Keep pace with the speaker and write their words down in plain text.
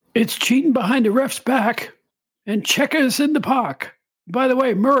It's cheating behind the ref's back and checkers in the park. By the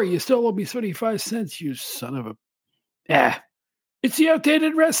way, Murray, you still owe me 35 cents, you son of a... It's the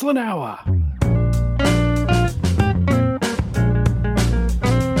Outdated Wrestling Hour.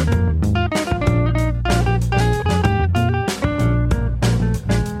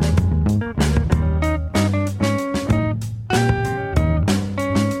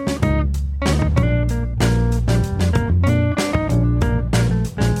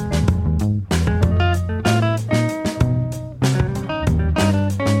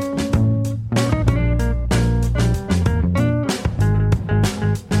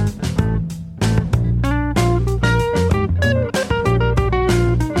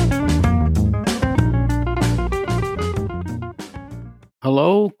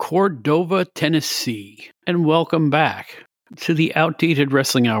 Hello, Cordova, Tennessee, and welcome back to the Outdated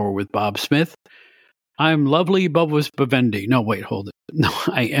Wrestling Hour with Bob Smith. I'm lovely Bubba's Bavendi. No, wait, hold it. No,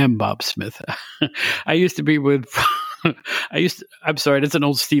 I am Bob Smith. I used to be with... I'm sorry, that's an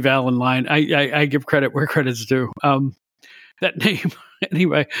old Steve Allen line. I give credit where credit's due. That name.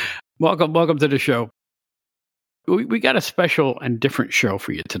 Anyway, welcome to the show. We got a special and different show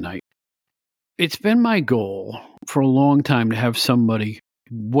for you tonight. It's been my goal for a long time to have somebody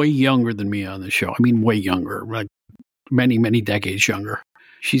way younger than me on the show. I mean, way younger, like many, many decades younger.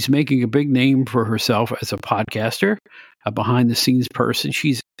 She's making a big name for herself as a podcaster, a behind-the-scenes person.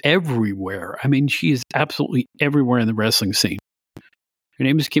 She's everywhere. I mean, she is absolutely everywhere in the wrestling scene. Her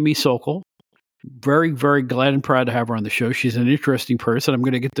name is Kimmy Sokol. Very, very glad and proud to have her on the show. She's an interesting person. I'm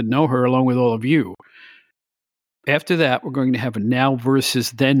going to get to know her along with all of you. After that, we're going to have a now versus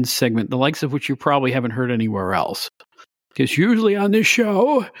then segment, the likes of which you probably haven't heard anywhere else. Because usually on this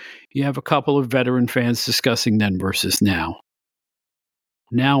show, you have a couple of veteran fans discussing then versus now.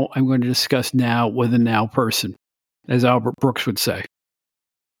 Now I'm going to discuss now with a now person, as Albert Brooks would say.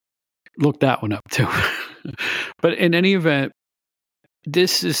 Look that one up too. But in any event,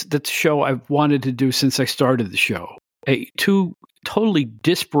 this is the show I've wanted to do since I started the show. Two totally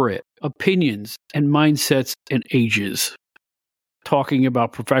disparate opinions and mindsets and ages talking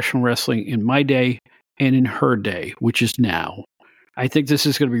about professional wrestling in my day and in her day, which is now. I think this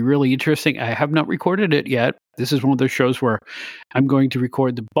is going to be really interesting. I have not recorded it yet. This is one of those shows where I'm going to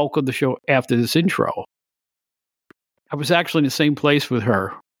record the bulk of the show after this intro. I was actually in the same place with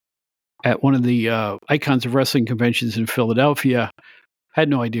her at one of the Icons of Wrestling conventions in Philadelphia. Had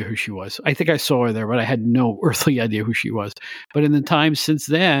no idea who she was. I think I saw her there, but I had no earthly idea who she was. But in the time since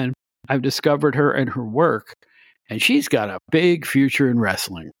then, I've discovered her and her work, and she's got a big future in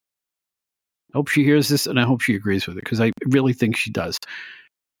wrestling. I hope she hears this, and I hope she agrees with it, because I really think she does.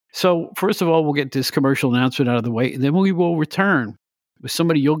 So, first of all, we'll get this commercial announcement out of the way, and then we will return with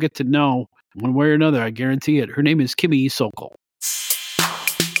somebody you'll get to know one way or another. I guarantee it. Her name is Kimmy Sokol.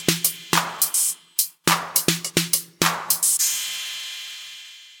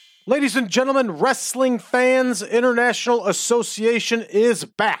 Ladies and gentlemen, Wrestling Fans International Association is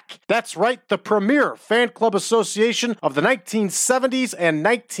back. That's right, the premier fan club association of the 1970s and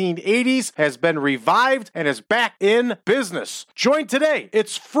 1980s has been revived and is back in business. Join today.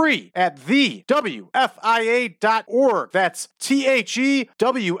 It's free at thewfia.org. That's thewfia.org.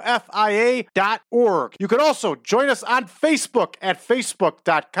 You can also join us on Facebook at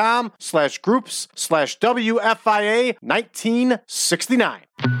facebook.com/groups/WFIA 1969.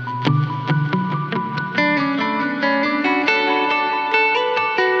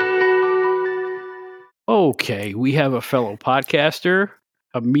 Okay, we have a fellow podcaster,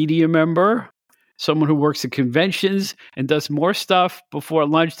 a media member, someone who works at conventions and does more stuff before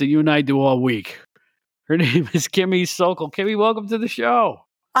lunch than you and I do all week. Her name is Kimmy Sokol. Kimmy, welcome to the show.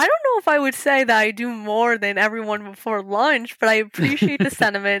 I don't know if I would say that I do more than everyone before lunch, but I appreciate the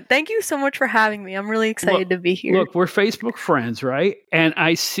sentiment. Thank you so much for having me. I'm really excited to be here. Look, we're Facebook friends, right? And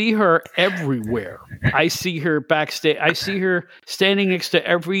I see her everywhere. I see her backstage. I see her standing next to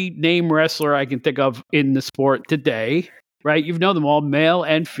every name wrestler I can think of in the sport today, right? You know them all, male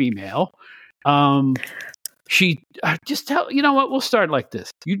and female. Just tell, you know what? We'll start like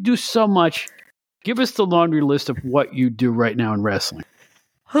this. You do so much. Give us the laundry list of what you do right now in wrestling.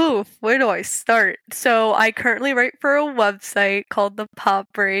 Where do I start? So I currently write for a website called The Pop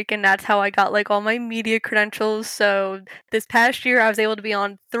Break, and that's how I got like all my media credentials. So this past year I was able to be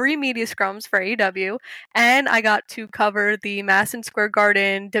on 3 media scrums for AEW, and I got to cover the Madison Square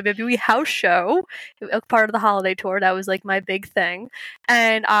Garden WWE house show, a part of the holiday tour. That was like my big thing.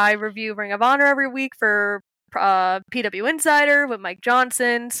 And I review Ring of Honor every week for PW Insider with Mike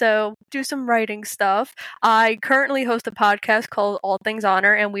Johnson, so do some writing stuff. I currently host a podcast called All Things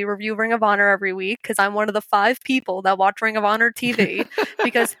Honor, and we review Ring of Honor every week because I'm one of the 5 people that watch Ring of Honor TV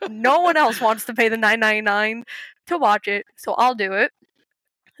because no one else wants to pay the $9.99 to watch it, so I'll do it.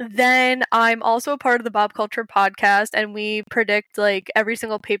 Then I'm also a part of the Bob Culture podcast, and we predict like every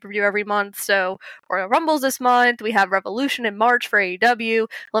single pay-per-view every month. So Royal Rumbles this month, we have Revolution in March for AEW,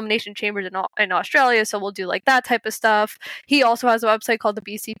 Elimination Chambers in Australia, so we'll do like that type of stuff. He also has a website called the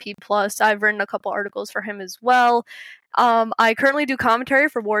BCP Plus. I've written a couple articles for him as well. I currently do commentary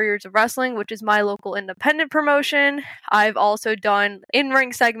for Warriors of Wrestling, which is my local independent promotion. I've also done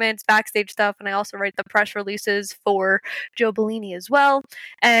in-ring segments, backstage stuff, and I also write the press releases for Joe Bellini as well.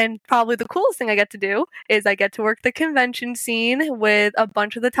 And probably the coolest thing I get to do is I get to work the convention scene with a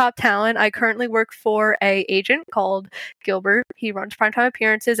bunch of the top talent. I currently work for a agent called Gilbert. He runs primetime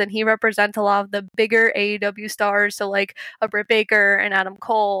appearances, and he represents a lot of the bigger AEW stars, so like a Britt Baker, and Adam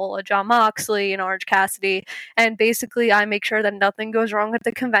Cole, a Jon Moxley, and Orange Cassidy. And basically, I make sure that nothing goes wrong at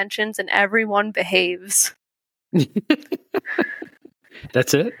the conventions and everyone behaves.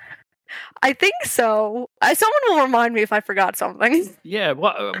 That's it? I think so. Someone will remind me if I forgot something. Yeah.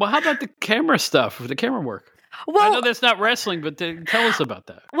 Well, how about the camera stuff, the camera work? Well, I know that's not wrestling, but tell us about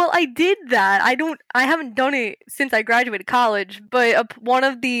that. Well, I did that. I haven't done it since I graduated college, but one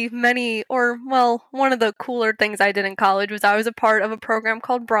of the cooler things I did in college was I was a part of a program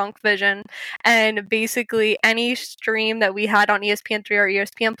called Bronx Vision, and basically any stream that we had on ESPN3 or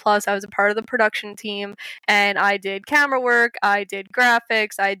ESPN Plus, I was a part of the production team, and I did camera work, I did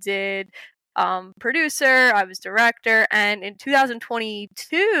graphics, I did producer, I was director, and in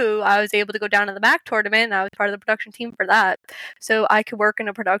 2022 I was able to go down to the MAC tournament, and I was part of the production team for that, so I could work in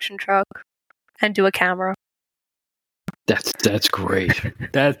a production truck and do a camera. That's great.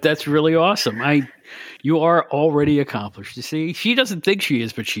 That's really awesome. You are already accomplished. You see, she doesn't think she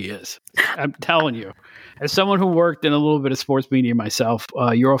is, but she is. I'm telling you, as someone who worked in a little bit of sports media myself,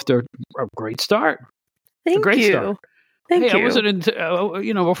 you're off to a great start. Thank you. Start. Thank you. I wasn't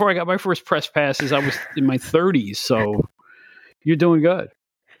before I got my first press passes, I was in my 30s, so you're doing good.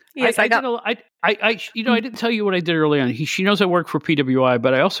 Yes, I didn't tell you what I did early on. She knows I work for PWI,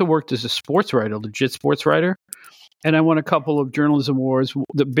 but I also worked as a sports writer, legit sports writer, and I won a couple of journalism awards.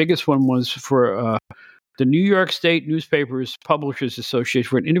 The biggest one was for the New York State Newspapers Publishers Association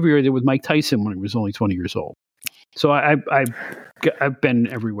for an interview I did with Mike Tyson when he was only 20 years old. So I've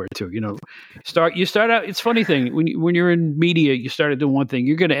been everywhere too. You start out. It's a funny thing when you're in media, you started doing one thing,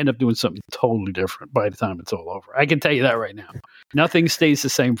 you're going to end up doing something totally different by the time it's all over. I can tell you that right now. Nothing stays the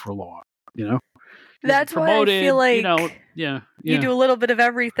same for long. That's why I feel like you do a little bit of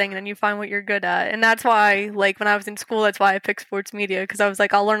everything, and then you find what you're good at. And that's why, like when I was in school, that's why I picked sports media, because I was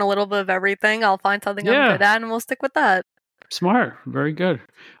like, I'll learn a little bit of everything. I'll find something I'm good at, and we'll stick with that. Smart, very good.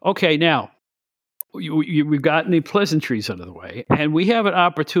 Okay, now. We've gotten the pleasantries out of the way, and we have an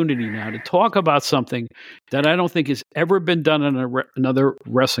opportunity now to talk about something that I don't think has ever been done on another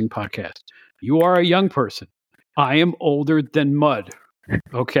wrestling podcast. You are a young person. I am older than mud.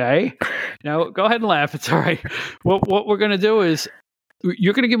 Okay? Now, go ahead and laugh. It's all right. What we're going to do is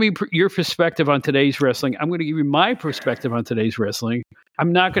you're going to give me your perspective on today's wrestling. I'm going to give you my perspective on today's wrestling.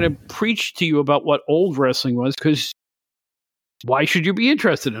 I'm not going to preach to you about what old wrestling was, because why should you be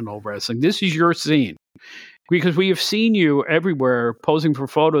interested in old wrestling? This is your scene. Because we have seen you everywhere posing for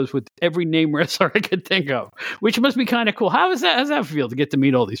photos with every name wrestler I could think of, which must be kind of cool. How does that feel to get to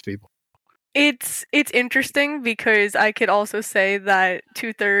meet all these people? It's interesting because I could also say that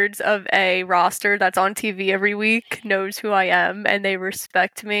 2/3 of a roster that's on TV every week knows who I am, and they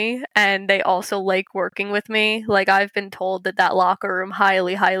respect me, and they also like working with me. Like, I've been told that locker room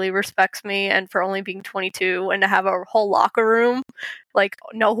highly, highly respects me, and for only being 22 and to have a whole locker room like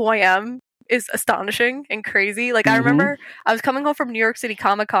know who I am is astonishing and crazy. Like, I remember I was coming home from New York City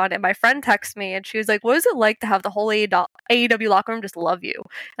Comic Con, and my friend texted me, and she was like, what is it like to have the whole AEW locker room just love you?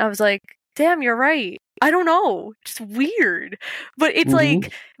 And I was like, damn, you're right. I don't know. It's weird. But it's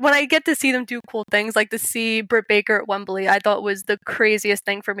like, when I get to see them do cool things, like to see Britt Baker at Wembley, I thought was the craziest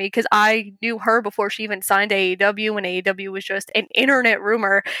thing for me, because I knew her before she even signed AEW, when AEW was just an internet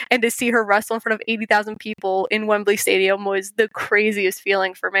rumor, and to see her wrestle in front of 80,000 people in Wembley Stadium was the craziest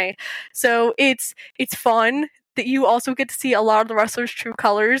feeling for me. So it's fun that you also get to see a lot of the wrestlers' true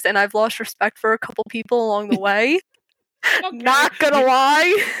colors, and I've lost respect for a couple people along the way. Okay. Not gonna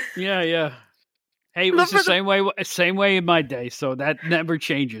lie. Yeah. Hey, it was the same way in my day, so that never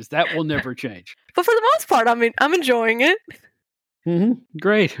changes. That will never change. But for the most part, I'm enjoying it.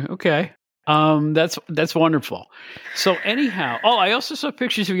 Great. Okay. That's wonderful. So anyhow, I also saw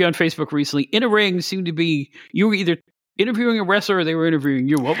pictures of you on Facebook recently. In a ring, seemed to be you were either interviewing a wrestler or they were interviewing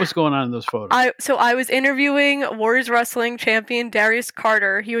you. What was going on in those photos? I was interviewing Warriors Wrestling champion Darius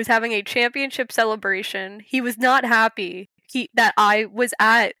Carter. He was having a championship celebration. He was not happy that I was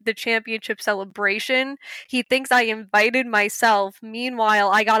at the championship celebration. He thinks I invited myself. Meanwhile,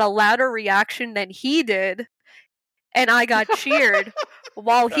 I got a louder reaction than he did, and I got cheered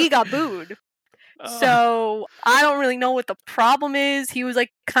while he got booed. So I don't really know what the problem is. He was like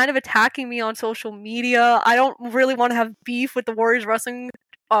kind of attacking me on social media. I don't really want to have beef with the Warriors Wrestling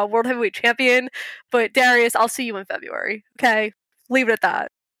World Heavyweight Champion, but Darius, I'll see you in February. Okay, leave it at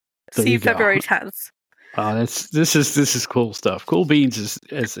that. There See you you go. February 10th. This is cool stuff. Cool beans,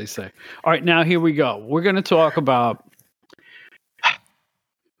 as they say. All right, now here we go. We're going to talk about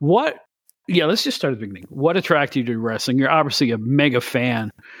what. Yeah, let's just start at the beginning. What attracted you to wrestling? You're obviously a mega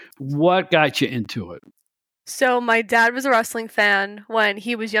fan. What got you into it? So my dad was a wrestling fan when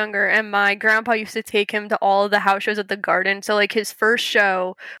he was younger, and my grandpa used to take him to all of the house shows at the Garden. So like his first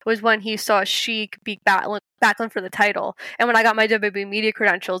show was when he saw Sheik beat Backlund for the title. And when I got my WWE media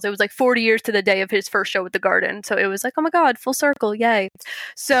credentials, it was like 40 years to the day of his first show at the Garden. So it was like, oh my God, full circle, yay.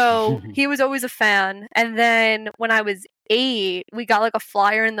 So he was always a fan. And then when I was 8, we got like a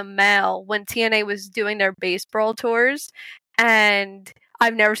flyer in the mail when TNA was doing their baseball tours, and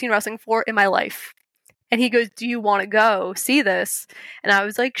I've never seen wrestling before in my life. And he goes, do you want to go see this? And I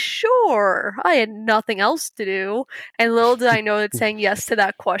was like, sure. I had nothing else to do. And little did I know that saying yes to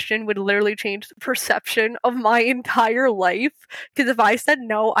that question would literally change the perception of my entire life. Because if I said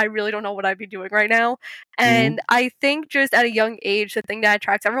no, I really don't know what I'd be doing right now. And I think just at a young age, the thing that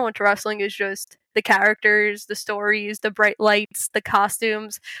attracts everyone to wrestling is just the characters, the stories, the bright lights, the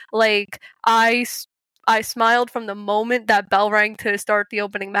costumes. Like, I smiled from the moment that bell rang to start the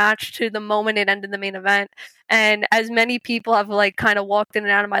opening match to the moment it ended the main event. And as many people have like kind of walked in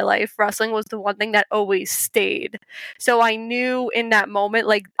and out of my life, wrestling was the one thing that always stayed. So I knew in that moment,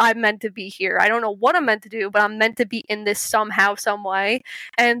 like, I'm meant to be here. I don't know what I'm meant to do, but I'm meant to be in this somehow, some way.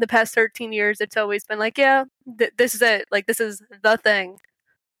 And the past 13 years, it's always been like, yeah, this is it. Like, this is the thing.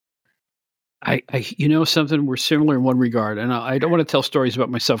 I something, we're similar in one regard, and I don't want to tell stories about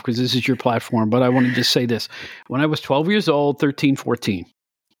myself because this is your platform, but I want to just say this. When I was 12 years old, 13, 14,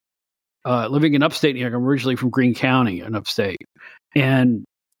 living in upstate New York, I'm originally from Greene County in upstate, and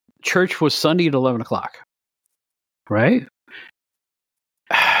church was Sunday at 11 o'clock, right?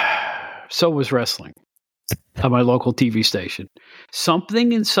 So was wrestling on my local TV station.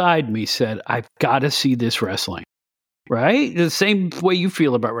 Something inside me said, I've got to see this wrestling. Right? The same way you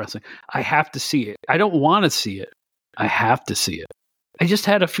feel about wrestling. I have to see it. I don't want to see it. I have to see it. I just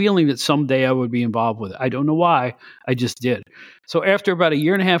had a feeling that someday I would be involved with it. I don't know why. I just did. So after about a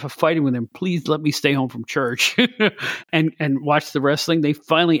year and a half of fighting with them, please let me stay home from church and watch the wrestling. They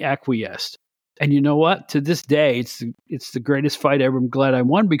finally acquiesced. And you know what? To this day, it's the greatest fight ever. I'm glad I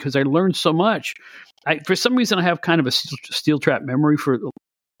won because I learned so much. For some reason, I have kind of a steel trap memory for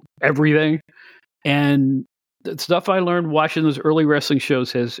everything. And the stuff I learned watching those early wrestling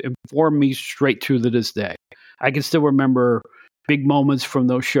shows has informed me straight through to this day. I can still remember big moments from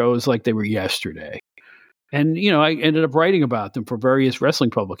those shows like they were yesterday. And, I ended up writing about them for various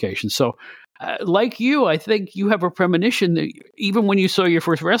wrestling publications. So, like you, I think you have a premonition that even when you saw your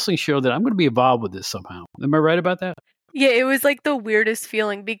first wrestling show that I'm going to be involved with this somehow. Am I right about that? Yeah, it was like the weirdest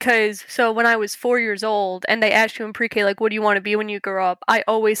feeling because so when I was 4 years old and they asked you in pre-K, like, what do you want to be when you grow up? I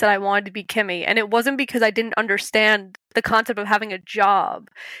always said I wanted to be Kimmy. And it wasn't because I didn't understand the concept of having a job.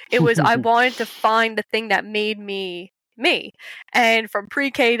 It was I wanted to find the thing that made me. And from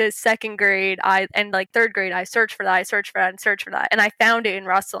pre-K to second grade and like third grade, I searched for that, and I found it in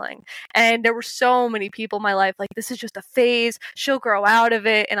wrestling. And there were so many people in my life like, this is just a phase, she'll grow out of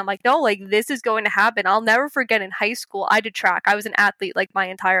it. And I'm like, no, like, this is going to happen. I'll never forget in high school I did track. I was an athlete like my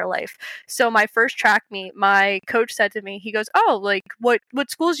entire life. So my first track meet, my coach said to me, he goes, oh, like, what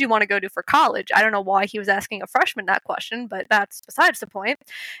schools do you want to go to for college? I don't know why he was asking a freshman that question, but that's besides the point.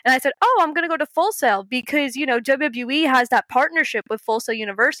 And I said, oh, I'm going to go to Full Sail because WWE has that partnership with Full Sail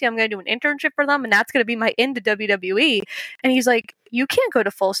University. I'm going to do an internship for them, and that's going to be my into WWE. And he's like, you can't go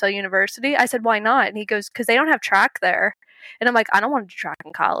to Full Sail University. I said, why not? And he goes, because they don't have track there. And I'm like, I don't want to do track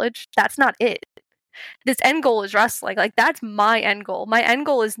in college. That's not it. This end goal is wrestling. Like, that's my end goal. My end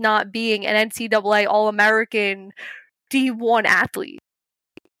goal is not being an NCAA All-American D1 athlete.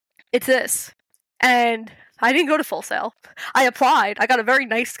 It's this. And I didn't go to Full Sail. I applied. I got a very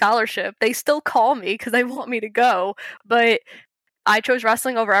nice scholarship. They still call me because they want me to go. But I chose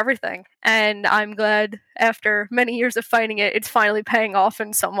wrestling over everything. And I'm glad after many years of fighting it, it's finally paying off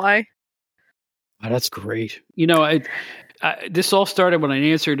in some way. Oh, that's great. This all started when I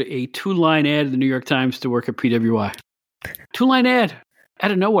answered a 2-line ad in the New York Times to work at PWI. 2-line ad.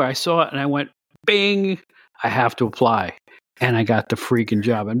 Out of nowhere, I saw it and I went, bing, I have to apply. And I got the freaking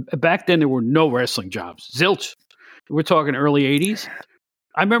job. And back then, there were no wrestling jobs. Zilch. We're talking early 80s.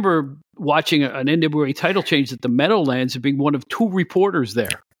 I remember watching an NWA title change at the Meadowlands and being one of 2 reporters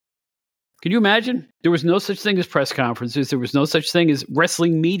there. Can you imagine? There was no such thing as press conferences. There was no such thing as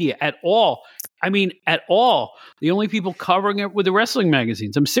wrestling media at all. I mean, at all. The only people covering it were the wrestling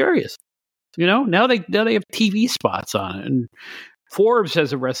magazines. I'm serious. Now they have TV spots on it, and Forbes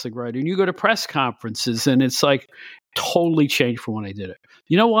has a wrestling writer, and you go to press conferences, and it's like totally changed from when I did it.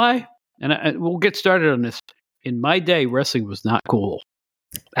 You know why? And we'll get started on this. In my day, wrestling was not cool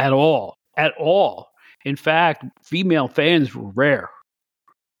at all. At all. In fact, female fans were rare.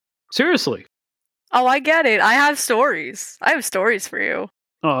 Seriously. Oh, I get it. I have stories. I have stories for you.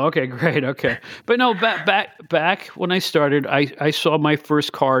 Oh, okay, great, okay. But no, back when I started, I saw my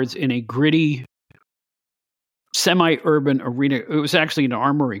first cards in a gritty, semi-urban arena. It was actually an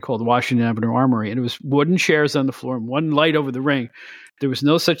armory called Washington Avenue Armory, and it was wooden chairs on the floor and one light over the ring. There was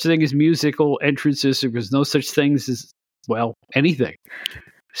no such thing as musical entrances. There was no such things as, anything.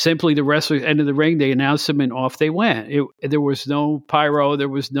 Simply the wrestlers entered the ring, they announced them, and off they went. There was no pyro, there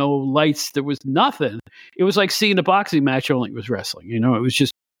was no lights, there was nothing. It was like seeing a boxing match, only it was wrestling. It was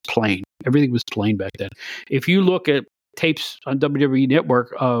just plain. Everything was plain back then. If you look at tapes on WWE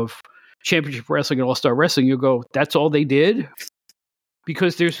Network of Championship Wrestling and All-Star Wrestling, you'll go, that's all they did?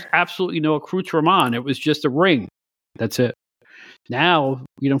 Because there's absolutely no accoutrement. It was just a ring. That's it. Now,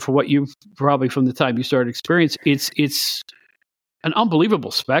 for what you probably from the time you started experience, it's an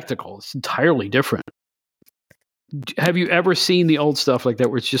unbelievable spectacle. It's entirely different. Have you ever seen the old stuff like that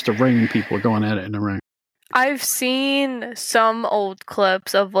where it's just a ring and people are going at it in the ring? I've seen some old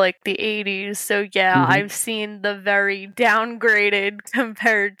clips of the 80s. So yeah, I've seen the very downgraded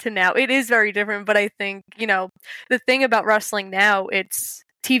compared to now. It is very different, but I think, the thing about wrestling now, it's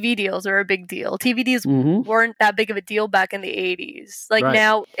TV deals are a big deal. TV deals weren't that big of a deal back in the 80s. Right.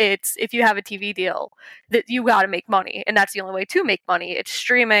 Now, it's if you have a TV deal, that you got to make money, and that's the only way to make money. It's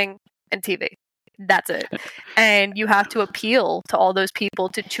streaming and TV. That's it. And you have to appeal to all those people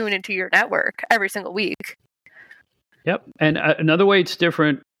to tune into your network every single week. Yep. And another way it's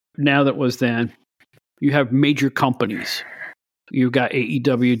different now that was then, you have major companies. You've got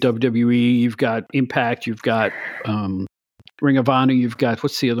AEW, WWE, you've got Impact, you've got Ring of Honor, you've got,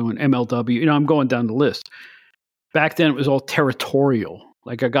 what's the other one? MLW. I'm going down the list. Back then, it was all territorial.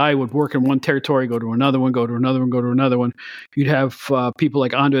 Like a guy would work in one territory, go to another one, go to another one, go to another one. You'd have people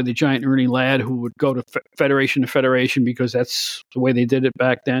like Andre the Giant and Ernie Ladd who would go to federation to federation because that's the way they did it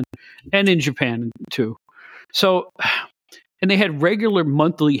back then. And in Japan, too. So, and they had regular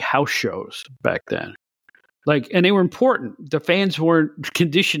monthly house shows back then. And they were important. The fans weren't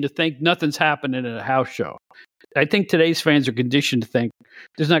conditioned to think nothing's happening at a house show. I think today's fans are conditioned to think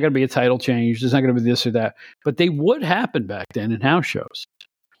there's not going to be a title change, there's not going to be this or that. But they would happen back then in house shows.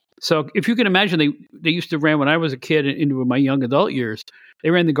 So if you can imagine, they used to run, when I was a kid into my young adult years, they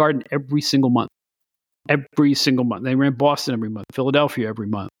ran the Garden every single month. Every single month. They ran Boston every month, Philadelphia every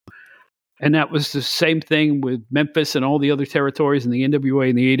month. And that was the same thing with Memphis and all the other territories and the NWA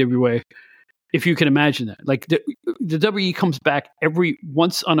and the AWA. If you can imagine that. The WE comes back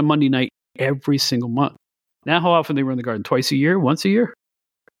once on a Monday night every single month. Now, how often they run the Garden? Twice a year? Once a year?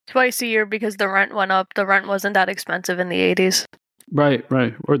 Twice a year because the rent went up. The rent wasn't that expensive in the 80s. Right.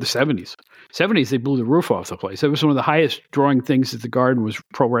 Or the 70s. 70s, they blew the roof off the place. It was one of the highest drawing things at the Garden was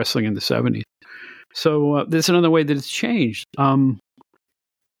pro wrestling in the 70s. So there's another way that it's changed.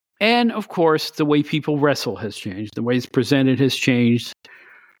 And, of course, the way people wrestle has changed. The way it's presented has changed.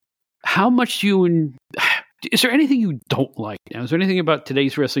 How much is there anything you don't like now? Is there anything about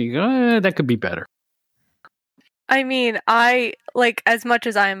today's wrestling you go, that could be better? I mean, as much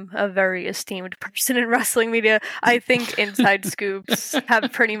as I'm a very esteemed person in wrestling media, I think inside scoops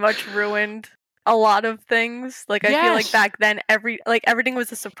have pretty much ruined a lot of things. I feel like back then, everything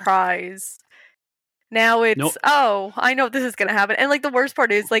was a surprise. Now it's, I know this is going to happen. And the worst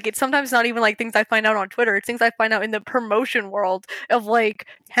part is it's sometimes not even things I find out on Twitter. It's things I find out in the promotion world of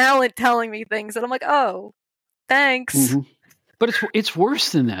talent telling me things. And I'm like, oh, thanks. Mm-hmm. But it's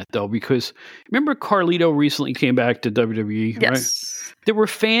worse than that, though, because remember Carlito recently came back to WWE, yes. Right? There were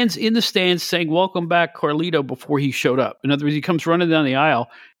fans in the stands saying, welcome back, Carlito, before he showed up. In other words, he comes running down the aisle,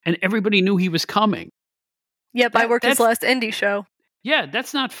 and everybody knew he was coming. Yep, I worked his last indie show. Yeah,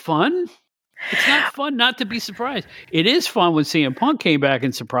 that's not fun. It's not fun not to be surprised. It is fun when CM Punk came back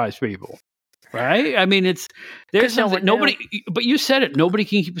and surprised people, right? I mean, there's something nobody. But you said it. Nobody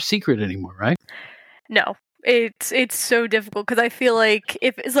can keep a secret anymore, right? No, it's so difficult because I feel like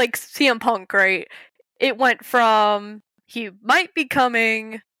if it's like CM Punk, right? It went from he might be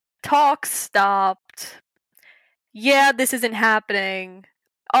coming, talk stopped. Yeah, this isn't happening.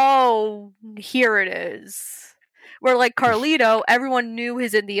 Oh, here it is. Where like Carlito, everyone knew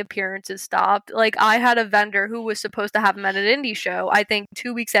his indie appearances stopped. Like I had a vendor who was supposed to have him at an indie show, I think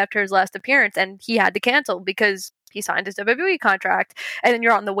 2 weeks after his last appearance, and he had to cancel because he signed his WWE contract. And then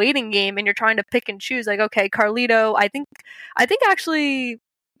you're on the waiting game and you're trying to pick and choose. Like, okay, Carlito, I think actually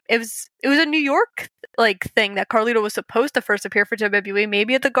it was a New York like thing that Carlito was supposed to first appear for WWE,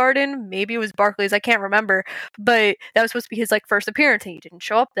 maybe at the Garden, maybe it was Barclays, I can't remember, but that was supposed to be his like first appearance and he didn't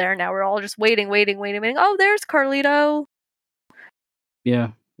show up there. Now we're all just waiting. Oh, there's Carlito.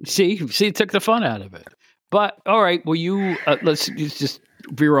 Yeah. See, it took the fun out of it. But all right, were you let's just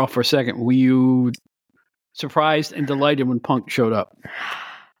veer off for a second. Were you surprised and delighted when Punk showed up?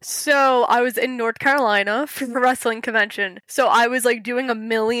 So I was in North Carolina for the wrestling convention. So I was like doing a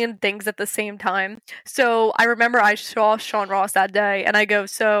million things at the same time. So I remember I saw Sean Ross that day and I go,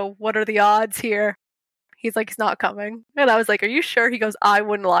 so what are the odds here? He's like, he's not coming. And I was like, are you sure? He goes, I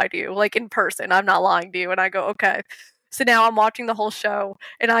wouldn't lie to you. Like in person, I'm not lying to you. And I go, okay. So now I'm watching the whole show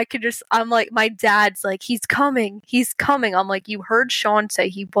and I'm like, my dad's like, he's coming. I'm like, you heard Sean say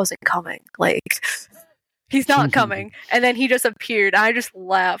he wasn't coming. Like, he's not coming. And then he just appeared. I just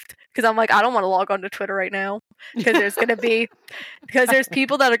laughed because I'm like, I don't want to log on to Twitter right now because there's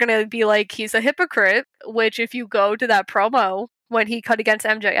people that are going to be like, he's a hypocrite, which if you go to that promo when he cut against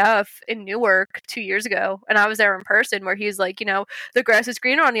MJF in Newark 2 years ago, and I was there in person where he's like, the grass is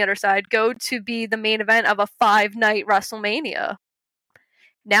greener on the other side, go to be the main event of a 5-night WrestleMania.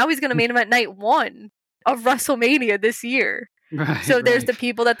 Now he's going to main event night 1 of WrestleMania this year. Right, so there's the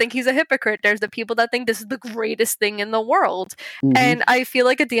people that think he's a hypocrite. There's the people that think this is the greatest thing in the world. Mm-hmm. And I feel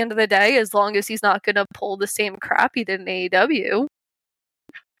like at the end of the day, as long as he's not going to pull the same crap he did in AEW,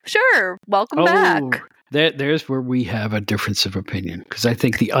 sure, welcome back. There's where we have a difference of opinion because I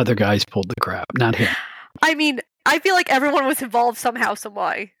think the other guys pulled the crap, not him. I mean, I feel like everyone was involved somehow, some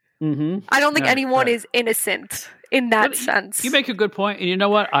way. Mm-hmm. I don't think anyone is innocent in that sense. You make a good point, and you know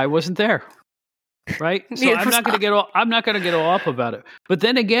what? I wasn't there. Right, so I'm not going to get all up about it. But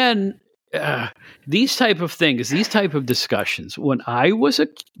then again, these type of things, these type of discussions. When I was a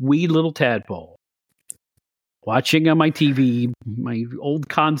wee little tadpole, watching on my TV, my old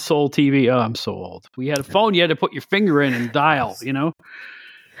console TV. Oh, I'm so old. We had a phone you had to put your finger in and dial. You're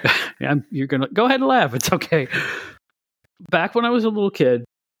gonna go ahead and laugh. It's okay. Back when I was a little kid,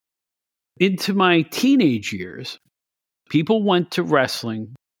 into my teenage years, people went to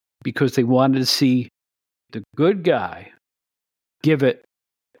wrestling because they wanted to see the good guy give it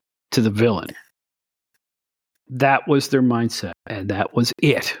to the villain. That was their mindset, and that was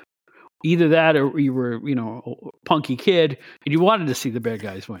it. Either that or you were, a punky kid, and you wanted to see the bad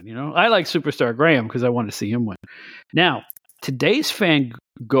guys win, I like Superstar Graham because I wanted to see him win. Now, today's fan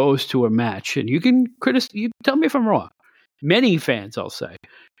goes to a match, and you can you tell me if I'm wrong. Many fans, I'll say,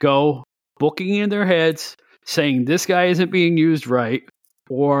 go booking in their heads, saying this guy isn't being used right,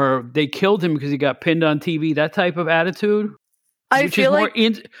 or they killed him because he got pinned on TV, that type of attitude. I feel like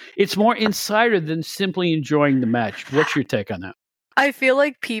it's more insider than simply enjoying the match. What's your take on that? I feel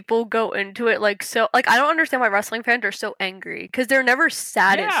like people go into it I don't understand why wrestling fans are so angry because they're never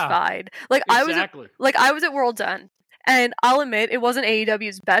satisfied. Yeah, I was at World's End. And I'll admit, it wasn't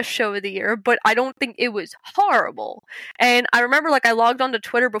AEW's best show of the year, but I don't think it was horrible. And I remember, I logged onto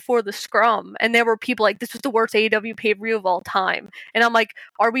Twitter before the scrum, and there were people like, this was the worst AEW pay-per-view of all time. And I'm like,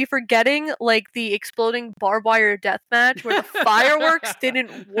 are we forgetting, the exploding barbed wire death match where the fireworks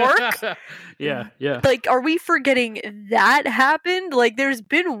didn't work? Yeah. Are we forgetting that happened? There's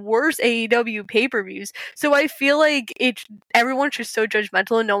been worse AEW pay-per-views. So I feel like everyone's just so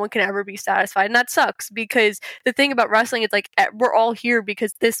judgmental and no one can ever be satisfied. And that sucks because the thing about wrestling is we're all here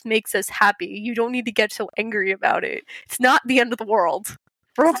because this makes us happy. You don't need to get so angry about it. It's not the end of the world.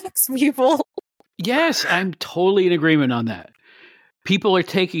 Relax, people. Yes, I'm totally in agreement on that. People are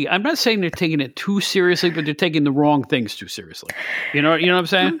I'm not saying they're taking it too seriously, but they're taking the wrong things too seriously. You know what I'm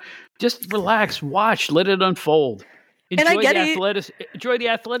saying? Just relax, watch, let it unfold. Enjoy the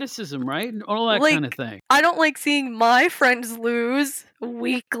athleticism, right? And all that kind of thing. I don't like seeing my friends lose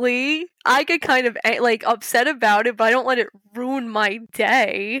weekly. I get kind of upset about it, but I don't let it ruin my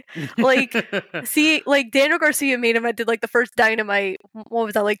day. Daniel Garcia main event did the first Dynamite. What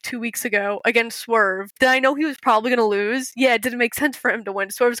was that, 2 weeks ago against Swerve? Did I know he was probably going to lose? Yeah, it didn't make sense for him to win.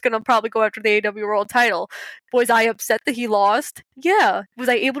 Swerve's going to probably go after the AEW World Title. Was I upset that he lost? Yeah. Was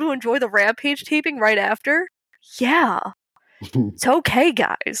I able to enjoy the Rampage taping right after? Yeah. It's okay,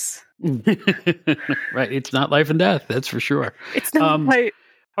 guys. Right. It's not life and death. That's for sure. It's not right.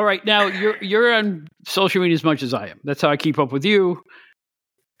 All right. Now you're on social media as much as I am. That's how I keep up with you.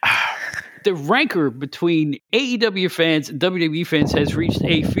 The rancor between AEW fans and WWE fans has reached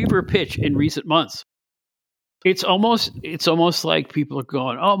a fever pitch in recent months. It's almost like people are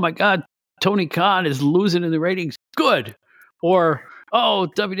going, "Oh my God, Tony Khan is losing in the ratings." Good. Or, "Oh,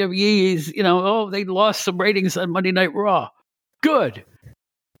 WWE is, they lost some ratings on Monday Night Raw." Good.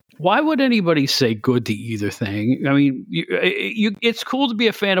 Why would anybody say good to either thing? I mean, it's cool to be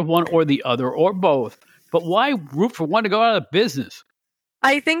a fan of one or the other or both, but why root for one to go out of business?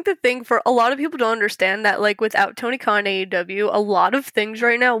 I think the thing for a lot of people don't understand that, like, without Tony Khan and AEW, a lot of things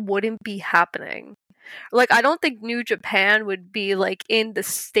right now wouldn't be happening. Like, I don't think New Japan would be, like, in the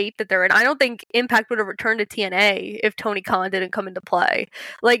state that they're in. I don't think Impact would have returned to TNA if Tony Khan didn't come into play.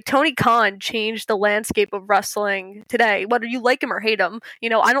 Like, Tony Khan changed the landscape of wrestling today, whether you like him or hate him.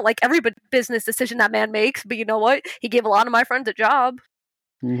 I don't like every business decision that man makes, but you know what? He gave a lot of my friends a job.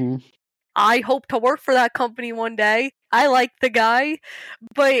 Mm-hmm. I hope to work for that company one day. I like the guy,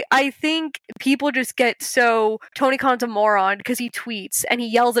 but I think people just get so Tony Khan's a moron because he tweets and he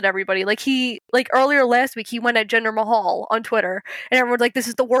yells at everybody. Like earlier last week, he went at Jinder Mahal on Twitter and everyone's like, "This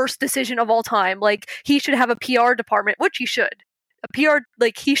is the worst decision of all time. Like, he should have a PR department," which he should.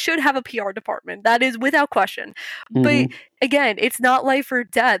 He should have a PR department. That is without question. Mm-hmm. But again, it's not life or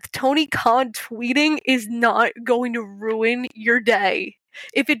death. Tony Khan tweeting is not going to ruin your day.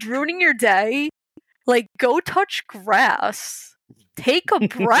 If it's ruining your day, like, go touch grass. Take a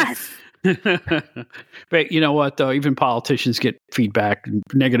breath. But you know what, though? Even politicians get feedback,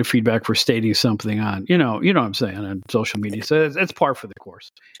 negative feedback for stating something on, you know what I'm saying, on social media. So that's par for the course.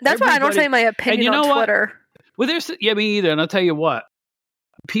 That's why I don't say my opinion on Twitter. Well, me either. And I'll tell you what,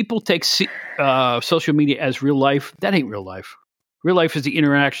 people take social media as real life. That ain't real life. Real life is the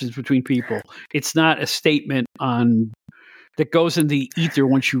interactions between people. It's not a statement that goes in the ether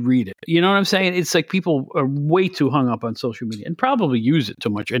once you read it. You know what I'm saying? It's like people are way too hung up on social media and probably use it too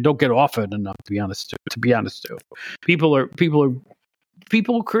much and don't get off it enough, to be honest too.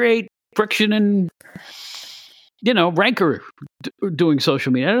 People create friction and, rancor doing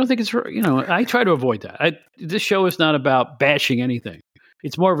social media. I don't think it's, I try to avoid that. This show is not about bashing anything.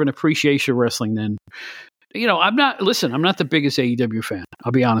 It's more of an appreciation of wrestling than, I'm not the biggest AEW fan.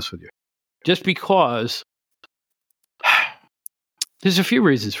 I'll be honest with you. Just because there's a few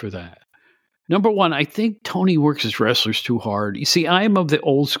reasons for that. Number one, I think Tony works his wrestlers too hard. You see, I am of the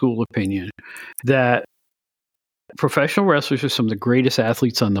old school opinion that professional wrestlers are some of the greatest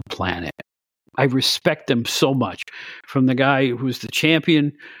athletes on the planet. I respect them so much. From the guy who's the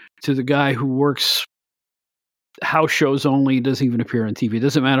champion to the guy who works house shows only, doesn't even appear on TV. It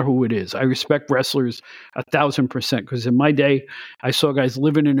doesn't matter who it is. I respect wrestlers 1,000% because in my day, I saw guys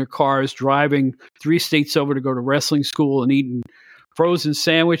living in their cars, driving 3 states over to go to wrestling school and eating frozen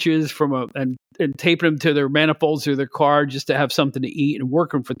sandwiches and taping them to their manifolds or their car just to have something to eat and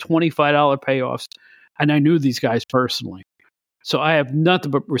working for $25 payoffs. And I knew these guys personally. So I have nothing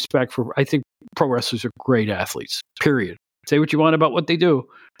but respect I think pro wrestlers are great athletes, period. Say what you want about what they do.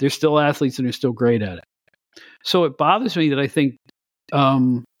 They're still athletes and they're still great at it. So it bothers me that I think,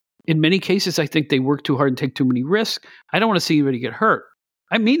 in many cases, I think they work too hard and take too many risks. I don't want to see anybody get hurt.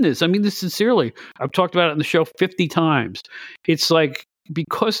 I mean this sincerely. I've talked about it on the show 50 times. It's like,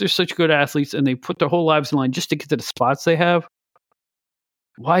 because they're such good athletes and they put their whole lives in line just to get to the spots they have,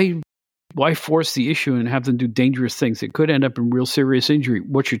 why force the issue and have them do dangerous things that could end up in real serious injury?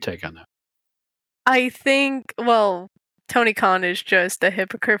 What's your take on that? I think, Tony Khan is just a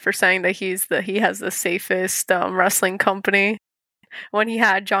hypocrite for saying that he has the safest wrestling company. When he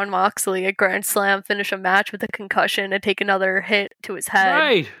had Jon Moxley at Grand Slam finish a match with a concussion and take another hit to his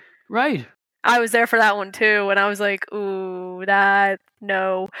head. Right. I was there for that one too, and I was like, ooh,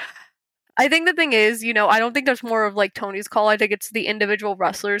 no. I think the thing is, I don't think there's more of like Tony's call. I think it's the individual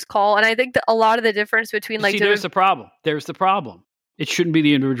wrestler's call, and I think that a lot of the difference between there's the problem. It shouldn't be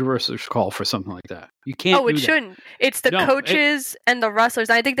the individual wrestler's call for something like that. You can't. Oh, it shouldn't. It's the coaches and the wrestlers.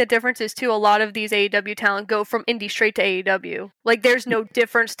 And I think the difference is too. A lot of these AEW talent go from indie straight to AEW. Like, there's no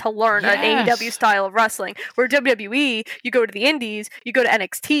difference to learn an AEW style of wrestling. Where WWE, you go to the indies, you go to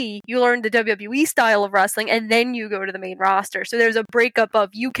NXT, you learn the WWE style of wrestling, and then you go to the main roster. So there's a breakup of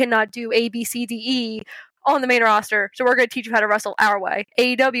you cannot do A, B, C, D, E on the main roster. So we're going to teach you how to wrestle our way.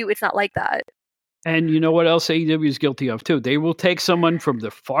 AEW, it's not like that. And you know what else AEW is guilty of, too? They will take someone from the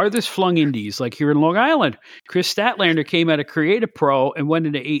farthest flung indies, like here in Long Island. Chris Statlander came out of Creative Pro and went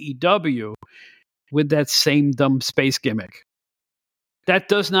into AEW with that same dumb space gimmick. That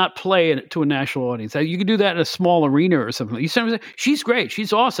does not play to a national audience. You can do that in a small arena or something. You see what I'm saying? She's great.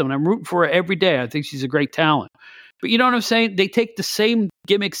 She's awesome. And I'm rooting for her every day. I think she's a great talent. But you know what I'm saying? They take the same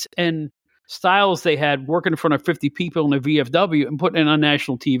gimmicks and styles they had working in front of 50 people in a VFW and putting it on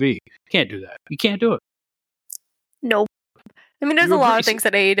national TV. Can't do that. You can't do it. Nope. I mean, there's a lot of things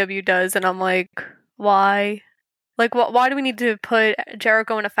that AEW does, and I'm like, why? Like, why do we need to put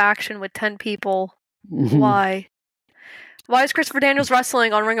Jericho in a faction with 10 people? Mm-hmm. Why? Why is Christopher Daniels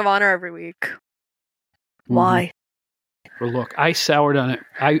wrestling on Ring of Honor every week? Why? Well, look, I soured on it.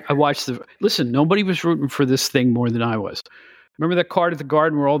 I watched listen, nobody was rooting for this thing more than I was. Remember that card at the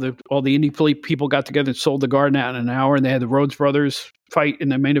Garden where all the indie people got together and sold the Garden out in an hour, and they had the Rhodes Brothers fight in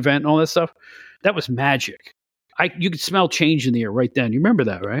the main event and all that stuff? That was magic. You could smell change in the air right then. You remember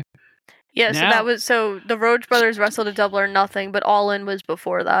that, right? Yeah, so the Rhodes Brothers wrestled at Double or Nothing, but All In was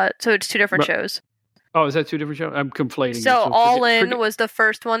before that. So it's two different shows. Oh, is that two different shows? I'm conflating. So All In was the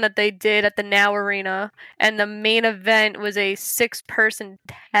first one that they did at the Now Arena, and the main event was a 6-person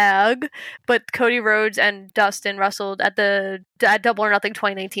tag, but Cody Rhodes and Dustin wrestled at Double or Nothing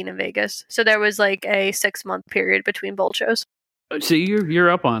 2019 in Vegas. So there was like a 6-month period between both shows. See, you're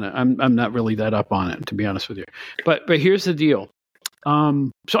up on it. I'm not really that up on it, to be honest with you. But here's the deal.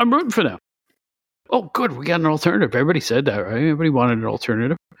 So I'm rooting for them. Oh, good. We got an alternative. Everybody said that, right? Everybody wanted an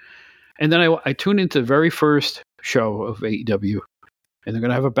alternative. And then I tuned into the very first show of AEW, and they're going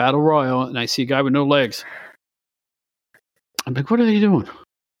to have a battle royal, and I see a guy with no legs. I'm like, what are they doing?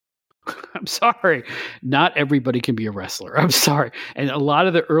 I'm sorry. Not everybody can be a wrestler. I'm sorry. And a lot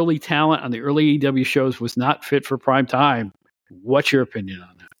of the early talent on the early AEW shows was not fit for prime time. What's your opinion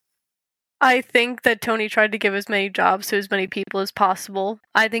on that? I think that Tony tried to give as many jobs to as many people as possible.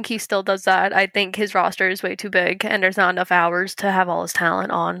 I think he still does that. I think his roster is way too big, and there's not enough hours to have all his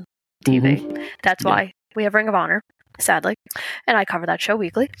talent on TV. Mm-hmm. That's why we have Ring of Honor, sadly, and I cover that show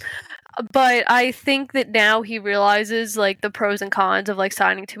weekly. But I think that now he realizes like the pros and cons of like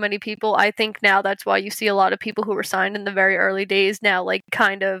signing too many people. I think now that's why you see a lot of people who were signed in the very early days now like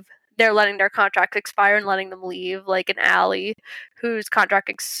kind of they're letting their contract expire and letting them leave, like an Alley whose contract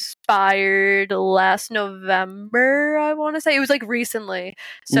expired last November, I want to say. It was like recently.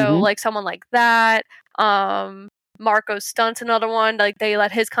 So like someone like that. Marco Stunt's another one. Like they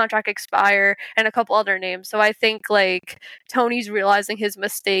let his contract expire and a couple other names. So I think like Tony's realizing his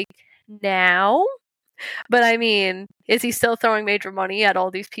mistake now. But I mean, is he still throwing major money at all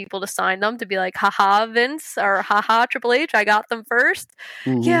these people to sign them to be like, haha, Vince, or haha, Triple H, I got them first?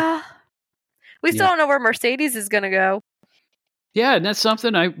 Yeah. We still don't know where Mercedes is going to go. Yeah, and that's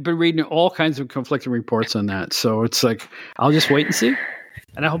something I've been reading all kinds of conflicting reports on that. So it's like, I'll just wait and see.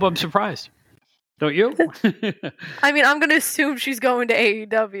 And I hope I'm surprised. Don't you? I mean, I'm going to assume she's going to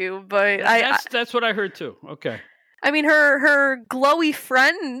AEW, but that's what I heard too. Okay. I mean, her glowy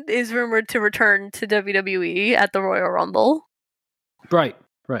friend is rumored to return to WWE at the Royal Rumble. Right.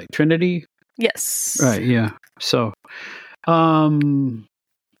 Trinity? Yes. Right, yeah. So, a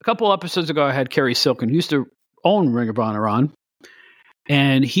couple episodes ago, I had Kerry Silken, who used to own Ring of Honor on,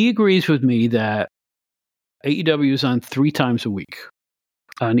 and he agrees with me that AEW is on 3 times a week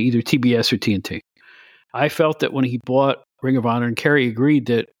on either TBS or TNT. I felt that when he bought Ring of Honor, and Kerry agreed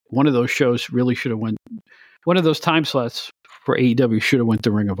that one of those shows really should have went, one of those time slots for AEW should have went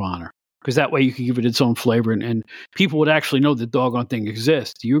to Ring of Honor. Because that way you could give it its own flavor and people would actually know the doggone thing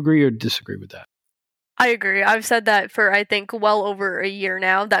exists. Do you agree or disagree with that? I agree. I've said that for, I think, well over a year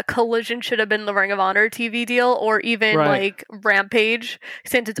now, that Collision should have been the Ring of Honor TV deal, or even like Rampage,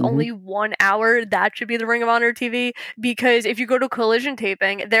 since it's only 1 hour, that should be the Ring of Honor TV. Because if you go to Collision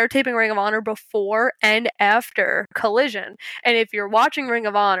taping, they're taping Ring of Honor before and after Collision. And if you're watching Ring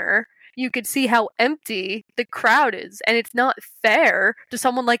of Honor, you could see how empty the crowd is. And it's not fair to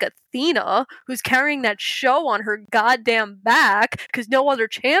someone like Athena, who's carrying that show on her goddamn back because no other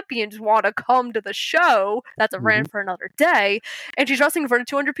champions want to come to the show. That's a rant for another day. And she's wrestling in front of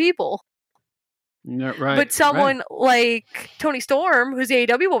 200 people. Yeah, right. But someone like Toni Storm, who's the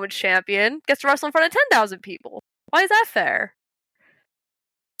AEW Women's Champion, gets to wrestle in front of 10,000 people. Why is that fair?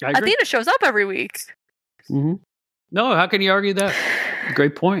 Athena shows up every week. No, how can you argue that?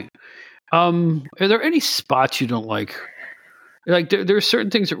 Great point. Are there any spots you don't like? Like there are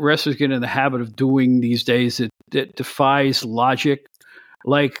certain things that wrestlers get in the habit of doing these days that defies logic.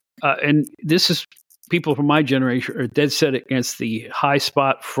 Like, and this is people from my generation are dead set against the high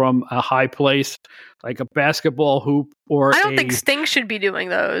spot from a high place, like a basketball hoop or. I don't think Sting should be doing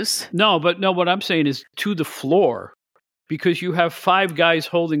those. No, what I'm saying is to the floor. Because you have 5 guys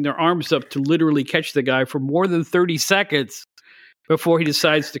holding their arms up to literally catch the guy for more than 30 seconds before he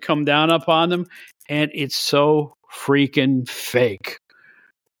decides to come down upon them. And it's so freaking fake.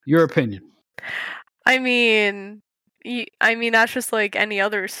 Your opinion. I mean, that's just like any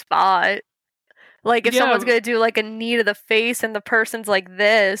other spot. Like, if someone's gonna do like a knee to the face and the person's like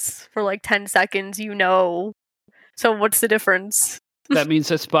this for like 10 seconds, you know. So what's the difference? That means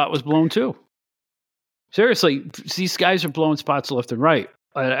that spot was blown too. Seriously, these guys are blowing spots left and right.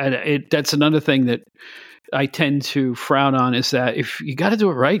 That's another thing that I tend to frown on, is that if you got to do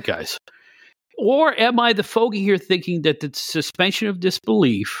it right, guys. Or am I the fogey here thinking that the suspension of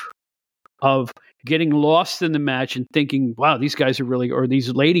disbelief of getting lost in the match and thinking, wow, these guys are really, or these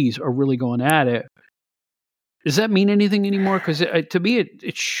ladies are really going at it, does that mean anything anymore? Because to me,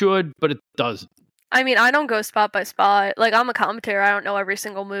 it should, but it doesn't. I mean, I don't go spot by spot. Like, I'm a commentator. I don't know every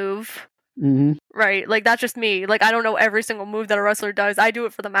single move. Mm-hmm. Right? Like, that's just me. Like, I don't know every single move that a wrestler does. I do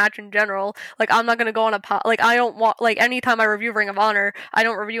it for the match in general. Like, I'm not going to go on like, I don't want, like, anytime I review Ring of Honor, I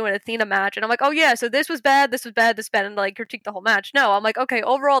don't review an Athena match. And I'm like, oh yeah, so this was bad, this was bad, this was bad, and like critique the whole match. No, I'm like, okay,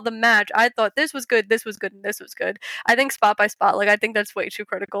 overall, the match, I thought this was good, this was good, and this was good. I think spot by spot, like, I think that's way too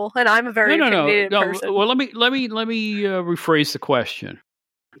critical. And I'm a very opinionated person. Well, let me rephrase the question.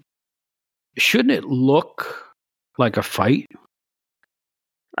 Shouldn't it look like a fight?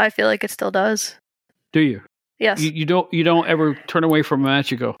 I feel like it still does. Do you? Yes. You don't ever turn away from a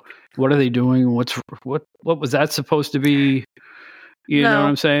match. You go, what are they doing? What was that supposed to be? You know what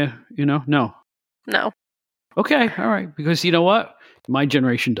I'm saying? No. Okay, all right. Because you know what? My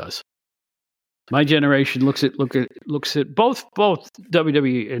generation does. My generation looks at both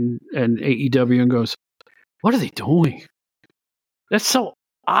WWE and AEW and goes, what are they doing? That's so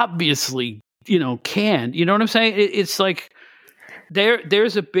obviously, canned. You know what I'm saying? It's like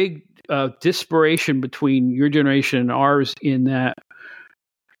there's a big disparation between your generation and ours in that,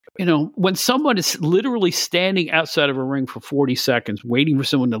 when someone is literally standing outside of a ring for 40 seconds waiting for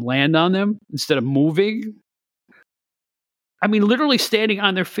someone to land on them instead of moving. I mean, literally standing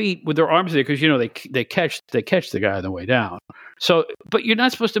on their feet with their arms there because, they catch the guy on the way down. So, but you're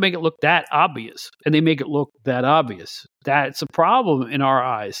not supposed to make it look that obvious, and they make it look that obvious. That's a problem in our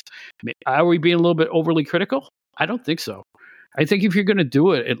eyes. Are we being a little bit overly critical? I don't think so. I think if you're going to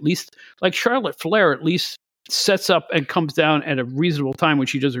do it, at least like Charlotte Flair, at least sets up and comes down at a reasonable time when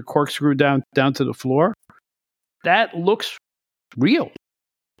she does her corkscrew down to the floor. That looks real.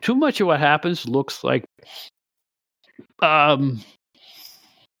 Too much of what happens looks like a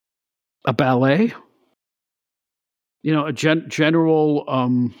ballet. A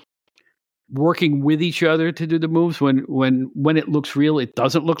general working with each other to do the moves. When it looks real, it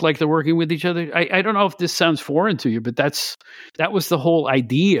doesn't look like they're working with each other. I don't know if this sounds foreign to you, but that was the whole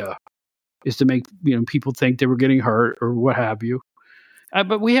idea, is to make people think they were getting hurt or what have you.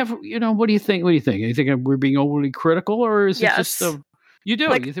 But we have, what do you think? What do you think? You think we're being overly critical, or is it just you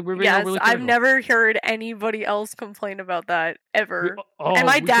do? You think we're being overly critical? I've never heard anybody else complain about that ever. And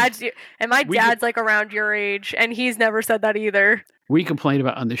my dad's like around your age, and he's never said that either. We complain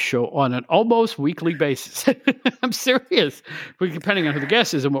about on this show on an almost weekly basis. I'm serious. Depending on who the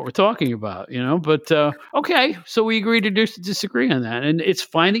guest is and what we're talking about, But okay, so we agree to disagree on that, and it's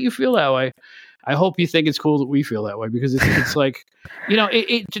fine that you feel that way. I hope you think it's cool that we feel that way, because it's like,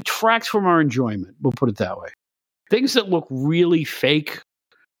 it detracts from our enjoyment. We'll put it that way. Things that look really fake.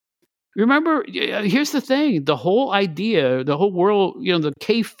 Remember, here's the thing: the whole idea, the whole world, the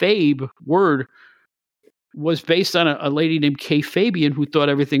kayfabe word was based on a lady named Kay Fabian who thought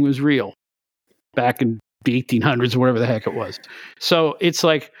everything was real back in the 1800s or whatever the heck it was. So it's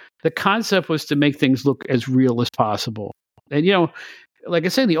like the concept was to make things look as real as possible. And, like I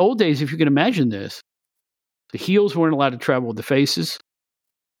said, in the old days, if you can imagine this, the heels weren't allowed to travel with the faces.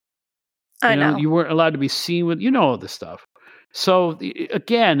 I know. You weren't allowed to be seen with, all this stuff. So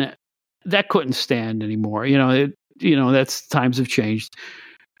again, that couldn't stand anymore. That's times have changed.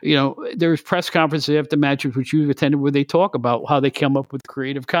 There's press conferences after matches which you've attended where they talk about how they come up with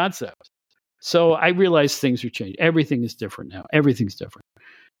creative concepts. So I realize things are changing. Everything is different now. Everything's different.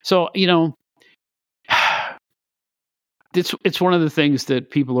 So, it's one of the things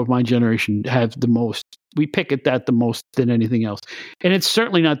that people of my generation have the most. We pick at that the most than anything else. And it's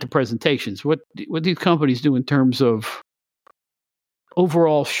certainly not the presentations. What these companies do in terms of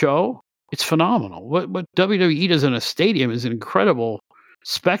overall show, it's phenomenal. What WWE does in a stadium is an incredible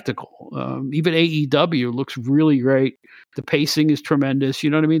spectacle. Even AEW looks really great. The pacing is tremendous. You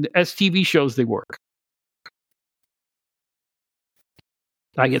know what I mean? As TV shows, they work.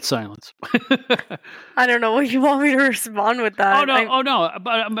 I get silence. I don't know what you want me to respond with that. Oh no! But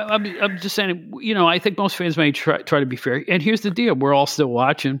I'm just saying. I think most fans may try to be fair. And here's the deal: we're all still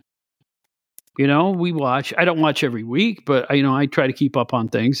watching. We watch. I don't watch every week, but I try to keep up on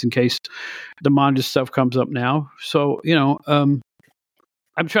things in case the Monday stuff comes up now. So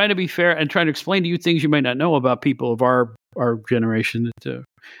I'm trying to be fair and trying to explain to you things you might not know about people of our generation.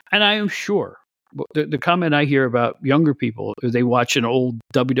 And I am sure the comment I hear about younger people is they watch an old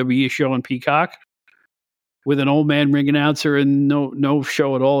WWE show on Peacock with an old man ring announcer and no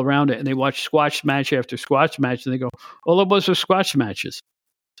show at all around it, and they watch squash match after squash match, and they go, all it was squash matches.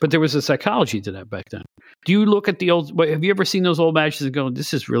 But there was a psychology to that back then. Do you look at the old? Have you ever seen those old matches and go,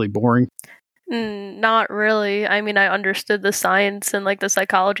 "This is really boring"? Not really. I mean, I understood the science and like the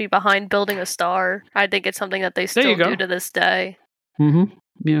psychology behind building a star. I think it's something that they still do to this day. Mm-hmm.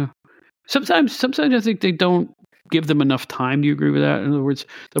 Yeah. Sometimes I think they don't give them enough time. Do you agree with that? In other words,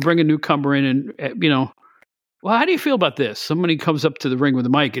 they'll bring a newcomer in, and well, how do you feel about this? Somebody comes up to the ring with a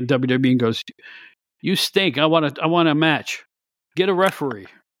mic in WWE and goes, "You stink. I want a match. Get a referee."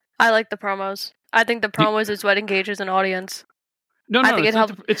 I like the promos. I think the promos is what engages an audience. No, I think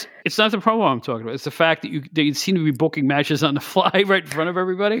it's not the promo I'm talking about. It's the fact that they seem to be booking matches on the fly right in front of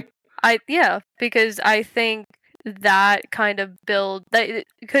everybody. Because I think that kind of build that,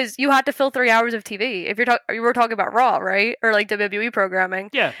 because you had to fill 3 hours of TV. If you were talking about Raw, right, or like WWE programming,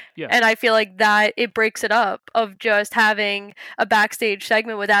 yeah. And I feel like that it breaks it up of just having a backstage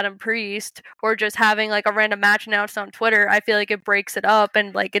segment with Adam Priest or just having like a random match announced on Twitter. I feel like it breaks it up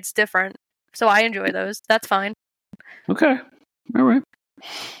and like it's different. So I enjoy those. That's fine. Okay. All right.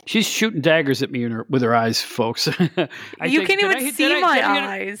 She's shooting daggers at me with her eyes, folks. You can't even see my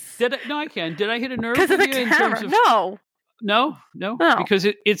eyes. No, I can. Did I hit a nerve? Because of the camera. No. Because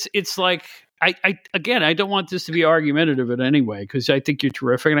it's like I don't want this to be argumentative in any way, because I think you're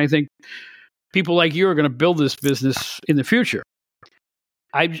terrific, and I think people like you are going to build this business in the future.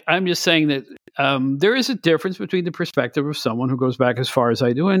 I'm just saying that there is a difference between the perspective of someone who goes back as far as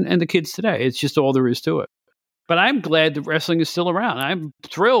I do and the kids today. It's just all there is to it. But I'm glad that wrestling is still around. I'm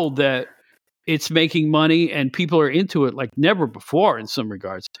thrilled that it's making money and people are into it like never before in some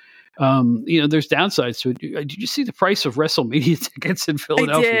regards. There's downsides to it. Did you see the price of WrestleMania tickets in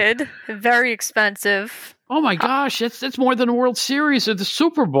Philadelphia? I did. Very expensive. Oh my gosh, that's more than a World Series or the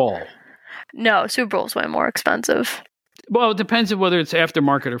Super Bowl. No, Super Bowl's way more expensive. Well, it depends on whether it's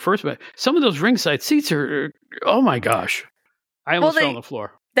aftermarket or first. But some of those ringside seats are, oh my gosh. I almost fell on the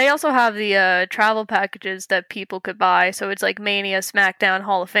floor. They also have the travel packages that people could buy. So it's like Mania, SmackDown,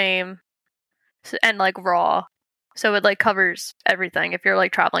 Hall of Fame, and like Raw. So it like covers everything if you're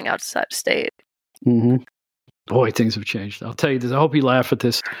like traveling outside state. Mm-hmm. Boy, things have changed. I'll tell you this. I hope you laugh at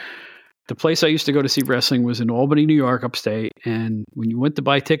this. The place I used to go to see wrestling was in Albany, New York, upstate. And when you went to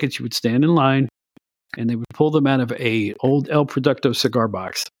buy tickets, you would stand in line and they would pull them out of a old El Producto cigar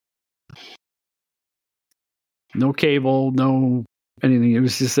box. No cable, no anything. It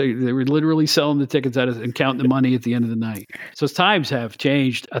was just they were literally selling the tickets out and counting the money at the end of the night. So times have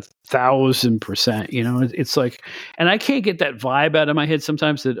changed 1,000%. It's like, and I can't get that vibe out of my head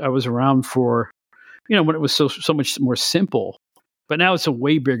sometimes that I was around for, when it was so much more simple. But now it's a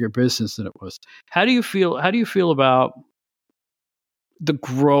way bigger business than it was. How do you feel about the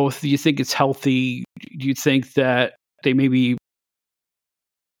growth? Do you think it's healthy? Do you think that they may be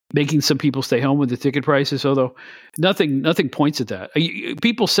making some people stay home with the ticket prices? Although nothing points at that.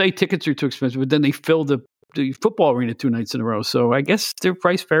 People say tickets are too expensive, but then they fill the football arena 2 nights in a row. So I guess they're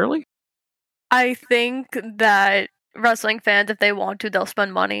priced fairly. I think that wrestling fans, if they want to, they'll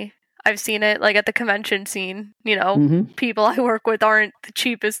spend money. I've seen it like at the convention scene, people I work with aren't the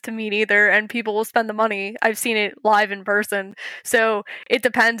cheapest to meet either, and people will spend the money. I've seen it live in person. So it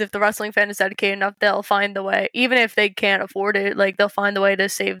depends. If the wrestling fan is dedicated enough, they'll find the way. Even if they can't afford it, like they'll find the way to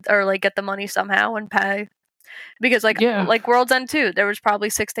save or like get the money somehow and pay. Because like World's End 2, there was probably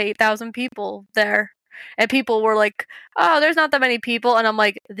 6,000 to 8,000 people there. And people were like, oh, there's not that many people. And I'm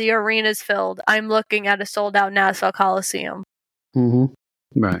like, the arena's filled. I'm looking at a sold out Nassau Coliseum. Mm-hmm.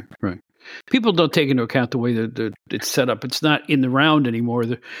 Right. People don't take into account the way that it's set up. It's not in the round anymore.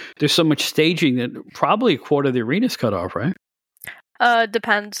 There's so much staging that probably a quarter of the arena's cut off, right?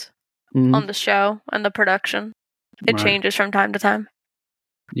 Depends on the show and the production. It changes from time to time.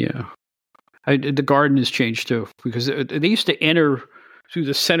 Yeah. The garden has changed too, because they used to enter through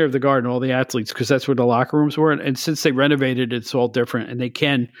the center of the garden, all the athletes, because that's where the locker rooms were. And since they renovated, it's all different. And they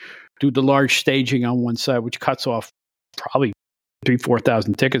can do the large staging on one side, which cuts off probably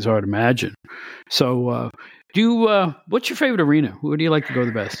 3,000-4,000 tickets, I would imagine. So, what's your favorite arena? Where do you like to go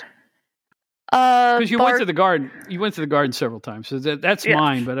the best? Because you went to the garden. You went to the garden several times, so that's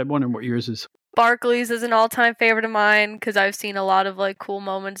mine. But I'm wondering what yours is. Barclays is an all-time favorite of mine because I've seen a lot of like cool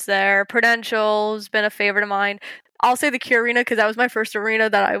moments there. Prudential's been a favorite of mine. I'll say the Q Arena because that was my first arena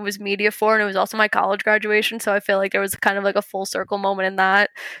that I was media for, and it was also my college graduation. So I feel like there was kind of like a full circle moment in that.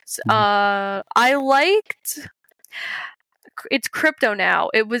 I liked it's crypto now.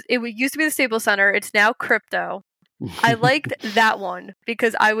 It used to be the Staples Center. It's now crypto. I liked that one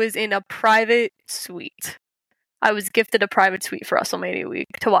because I was in a private suite. I was gifted a private suite for WrestleMania week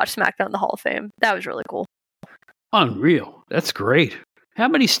to watch SmackDown in the Hall of Fame. That was really cool. Unreal. That's great. How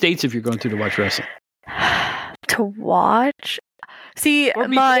many states have you gone to watch wrestling? To watch? See, or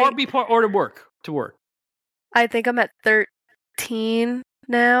to work. To work. I think I'm at 13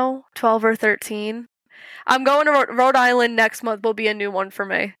 now, 12 or 13. I'm going to Rhode Island next month. Will be a new one for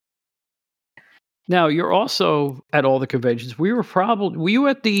me. Now, you're also at all the conventions. Were you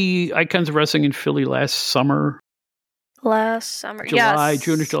at the Icons of Wrestling in Philly last summer? Yes.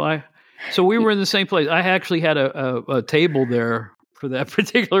 June or July. So we were in the same place. I actually had a table there for that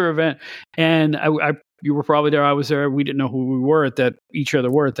particular event, and you were probably there. I was there. We didn't know who we were each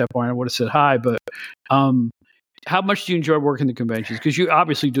other were at that point. I would have said hi, but how much do you enjoy working the conventions? Because you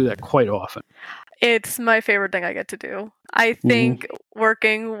obviously do that quite often. It's my favorite thing I get to do. I think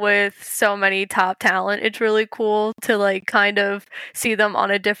working with so many top talent, it's really cool to like kind of see them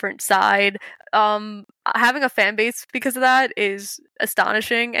on a different side. Having a fan base because of that is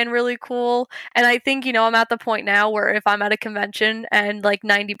astonishing and really cool. And I think, I'm at the point now where if I'm at a convention and like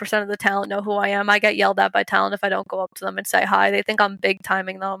 90% of the talent know who I am, I get yelled at by talent if I don't go up to them and say hi. They think I'm big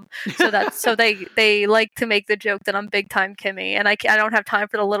timing them. So they like to make the joke that I'm big time Kimmy, and I don't have time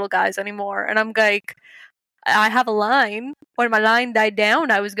for the little guys anymore. And I'm like, I have a line. When my line died down,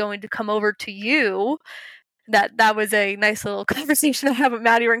 I was going to come over to you. That was a nice little conversation I had with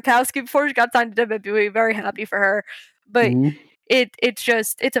Maddie Rinkowski before she got signed to WWE. Very happy for her. But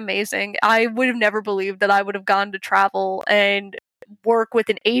it's amazing. I would have never believed that I would have gone to travel and work with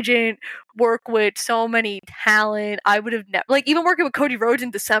an agent, work with so many talent. I would have never, like, even working with Cody Rhodes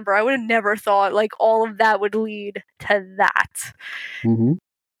in December, I would have never thought like all of that would lead to that.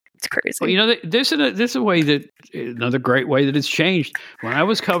 It's crazy. Well, there's a way another great way that it's changed. When I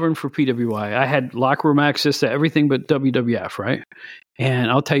was covering for PWI, I had locker room access to everything but WWF, right?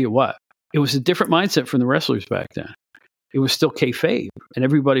 And I'll tell you what, it was a different mindset from the wrestlers back then. It was still kayfabe, and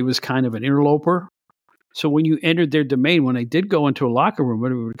everybody was kind of an interloper. So when you entered their domain, when they did go into a locker room,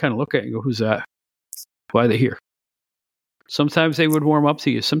 everybody would kind of look at you and go, "Who's that? Why are they here?" Sometimes they would warm up to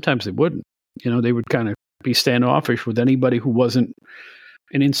you. Sometimes they wouldn't. They would kind of be standoffish with anybody who wasn't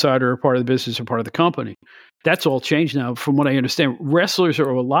an insider or part of the business or part of the company. That's all changed now. From what I understand, wrestlers are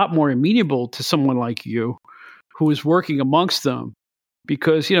a lot more amenable to someone like you who is working amongst them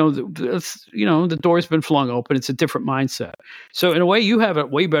because, the door's been flung open. It's a different mindset. So in a way, you have it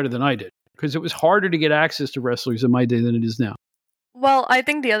way better than I did because it was harder to get access to wrestlers in my day than it is now. Well, I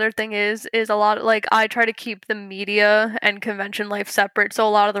think the other thing is a lot, like, I try to keep the media and convention life separate. So a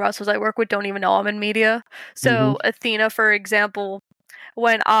lot of the wrestlers I work with don't even know I'm in media. So Athena, for example,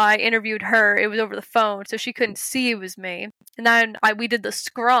 when I interviewed her, it was over the phone, so she couldn't see it was me. And then we did the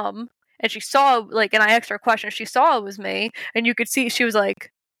scrum, and she saw, and I asked her a question. She saw it was me, and you could see she was like,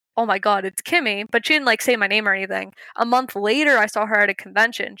 "Oh my God, it's Kimmy," but she didn't say my name or anything. A month later, I saw her at a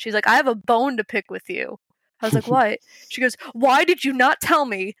convention. She's like, "I have a bone to pick with you." I was like, "What?" She goes, "Why did you not tell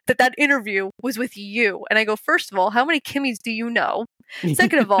me that interview was with you?" And I go, "First of all, how many Kimmys do you know?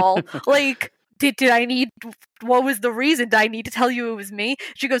 Second of all, what was the reason? Did I need to tell you it was me?"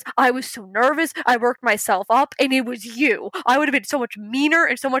 She goes, "I was so nervous. I worked myself up and it was you. I would have been so much meaner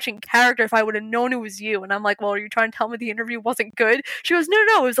and so much in character if I would have known it was you." And I'm like, "Well, are you trying to tell me the interview wasn't good?" She goes,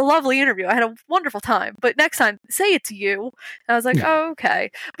 No, it was a lovely interview. I had a wonderful time. But next time, say it's you." And I was like, "Oh, okay."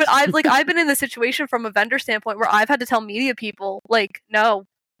 But I've been in the situation from a vendor standpoint where I've had to tell media people, no.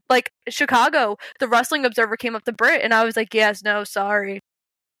 Like Chicago, the Wrestling Observer came up to Britt and I was like, "Yes, no, sorry."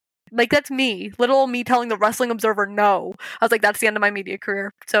 That's me. Little me telling the Wrestling Observer no. I was like, that's the end of my media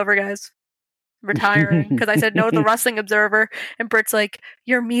career. It's over, guys. I'm retiring. Because I said no to the Wrestling Observer. And Britt's like,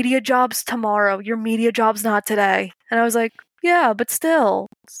 "Your media job's tomorrow. Your media job's not today." And I was like, yeah, but still.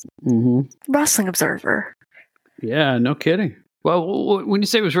 Wrestling Observer. Yeah, no kidding. Well, when you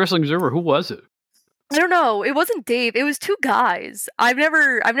say it was Wrestling Observer, who was it? I don't know. It wasn't Dave. It was two guys. I've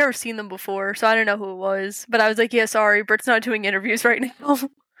never seen them before, so I don't know who it was. But I was like, yeah, sorry, Britt's not doing interviews right now.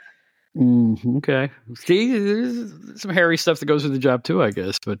 Okay. See, there's some hairy stuff that goes with the job too, I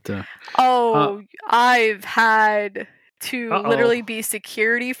guess. But I've had to literally be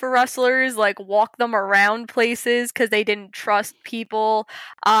security for wrestlers, walk them around places because they didn't trust people.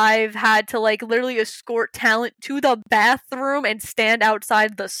 I've had to literally escort talent to the bathroom and stand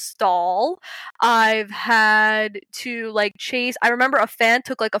outside the stall. I've had to chase. I remember a fan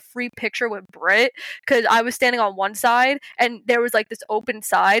took a free picture with Britt because I was standing on one side and there was this open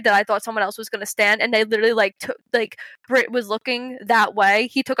side that I thought someone else was going to stand, and they literally took Britt was looking that way.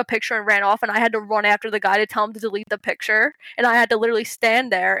 He took a picture and ran off, and I had to run after the guy to tell him to delete the picture. picture and I had to literally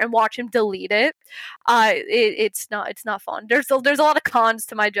stand there and watch him delete it. It's not fun. There's a lot of cons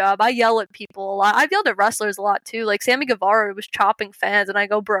to my job. I yell at people a lot. I've yelled at wrestlers a lot too. Like Sammy Guevara was chopping fans, and I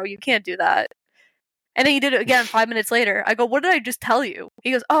go, bro, you can't do that. And then he did it again 5 minutes later. I go, what did I just tell you?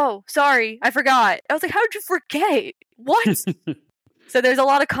 He goes, oh, sorry, I forgot. I was like, how did you forget? What? So there's a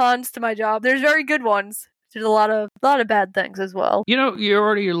lot of cons to my job. There's very good ones. There's a lot of bad things as well. You know, you're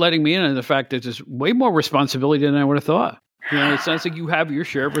already letting me in on the fact that there's way more responsibility than I would have thought. You know, it sounds like you have your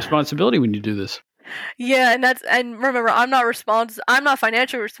share of responsibility when you do this. Yeah, and remember, I'm not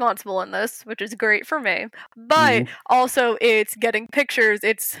financially responsible in this, which is great for me. But also, it's getting pictures.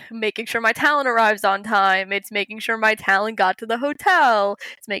 It's making sure my talent arrives on time. It's making sure my talent got to the hotel.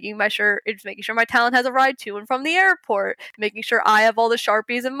 It's making sure my talent has a ride to and from the airport. Making sure I have all the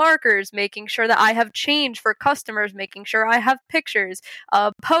Sharpies and markers. Making sure that I have change for customers. Making sure I have pictures,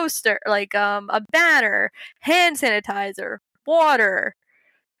 a poster, like a banner, hand sanitizer, water.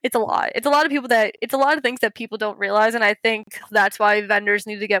 It's a lot. It's a lot of things that people don't realize, and I think that's why vendors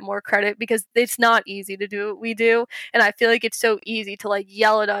need to get more credit, because it's not easy to do what we do, and I feel like it's so easy to like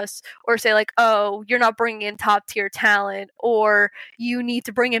yell at us or say like, oh, you're not bringing in top tier talent, or you need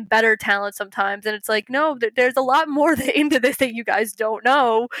to bring in better talent sometimes, and it's like, no, there's a lot more into this that you guys don't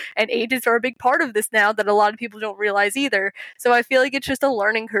know, and agents are a big part of this now that a lot of people don't realize either. So I feel like it's just a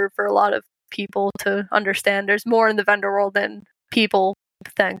learning curve for a lot of people to understand. There's more in the vendor world than people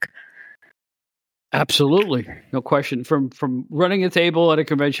think. Absolutely, no question. From running a table at a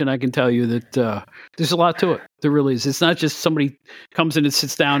convention, I can tell you that there's a lot to it. There really is. It's not just somebody comes in and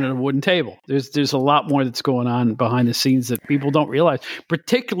sits down at a wooden table. There's a lot more that's going on behind the scenes that people don't realize,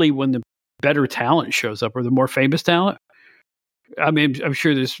 particularly when the better talent shows up or the more famous talent. I mean, I'm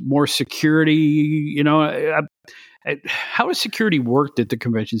sure there's more security. You know, how does security work at the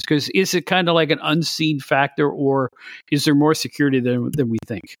conventions? Because is it kind of like an unseen factor, or is there more security than we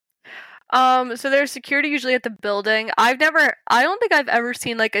think? So there's security usually at the building. I don't think I've ever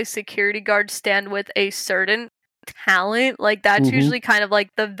seen like a security guard stand with a certain talent. Like that's usually kind of like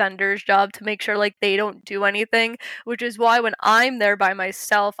the vendor's job to make sure like they don't do anything, which is why when I'm there by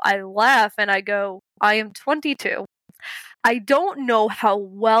myself, I laugh and I go, I am 22. I don't know how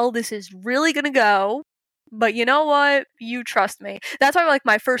well this is really going to go, but you know what? You trust me. That's why, like,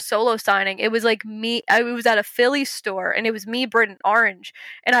 my first solo signing, it was like me. I was at a Philly store, and it was me, Britt, and Orange.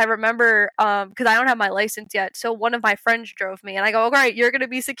 And I remember, because I don't have my license yet, so one of my friends drove me, and I go, "All right, you're gonna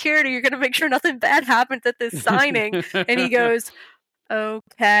be security. You're gonna make sure nothing bad happens at this signing." And he goes,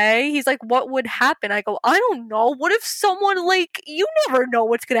 "Okay." He's like, "What would happen?" I go, "I don't know. What if someone, like, you never know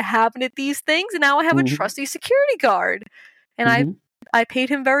what's gonna happen at these things, and now I have a trusty security guard." And I paid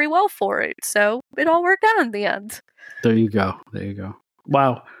him very well for it, so it all worked out in the end. There you go.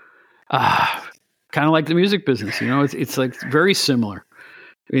 Wow. Kind of like the music business, you know, it's like very similar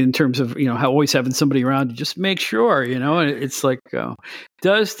in terms of, you know, how always having somebody around to just make sure, you know, and it's like,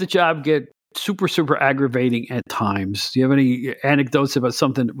 does the job get super, super aggravating at times? Do you have any anecdotes about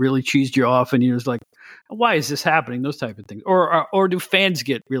something that really cheesed you off and you're just like, why is this happening? Those type of things. Or do fans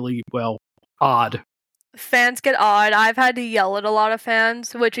get really, odd? Fans get odd. I've had to yell at a lot of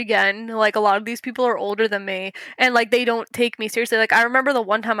fans, which again, like a lot of these people are older than me and like they don't take me seriously. Like I remember the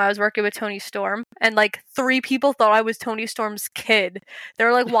one time I was working with Tony Storm and like 3 people thought I was Tony Storm's kid. They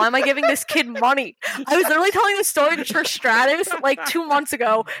were like, why am I giving this kid money? I was literally telling the story to Trish Stratus like 2 months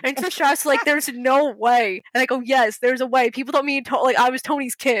ago, and Trish Stratus was like, there's no way. And I go, yes, there's a way. People thought me like I was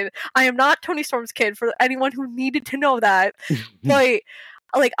Tony's kid. I am not Tony Storm's kid, for anyone who needed to know that. But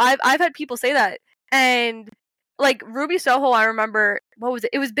like I've had people say that. And like Ruby Soho, I remember, what was it?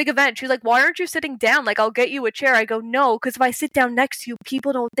 It was big event. She was like, why aren't you sitting down? Like, I'll get you a chair. I go, no, because if I sit down next to you,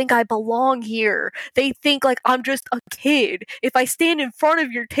 people don't think I belong here. They think like I'm just a kid. If I stand in front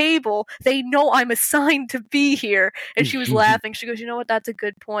of your table, they know I'm assigned to be here. And she was laughing. She goes, you know what? That's a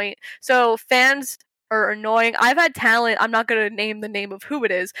good point. So fans are annoying. I've had talent. I'm not going to name the name of who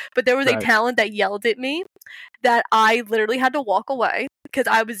it is, but there was a talent that yelled at me that I literally had to walk away. Because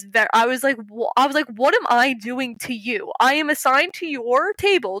I was like, what am I doing to you? I am assigned to your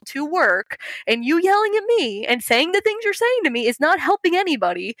table to work, and you yelling at me and saying the things you're saying to me is not helping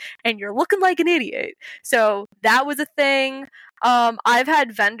anybody, and you're looking like an idiot. So that was a thing. I've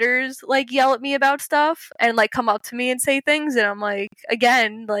had vendors like yell at me about stuff and like come up to me and say things, and I'm like,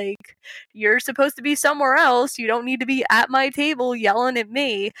 again, like, you're supposed to be somewhere else. You don't need to be at my table yelling at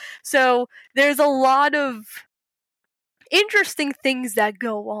me. So there's a lot of interesting things that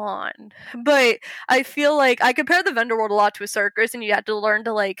go on. But I feel like I compare the vendor world a lot to a circus, and you have to learn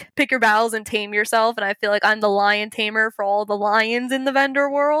to like pick your battles and tame yourself. And I feel like I'm the lion tamer for all the lions in the vendor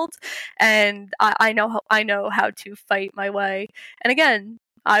world, and I know how to fight my way. And again,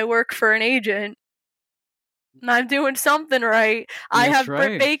 I work for an agent. And I'm doing something right. I have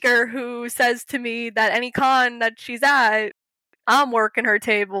Britt Baker who says to me that any con that she's at, I'm working her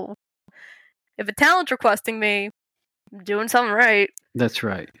table. If a talent's requesting me, I'm doing something right. That's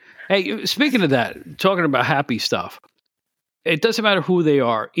right. Hey, speaking of that, talking about happy stuff, it doesn't matter who they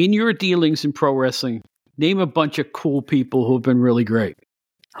are. In your dealings in pro wrestling, name a bunch of cool people who have been really great.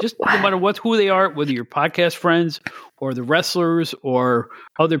 Just no matter who they are, whether you're podcast friends or the wrestlers or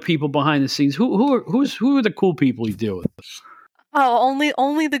other people behind the scenes. Who are the cool people you deal with? Oh,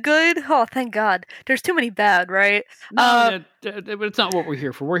 only the good? Oh, thank God. There's too many bad, right? No, but it's not what we're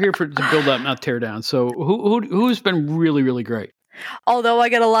here for. We're here to build up, not tear down. So who's been really, really great? Although I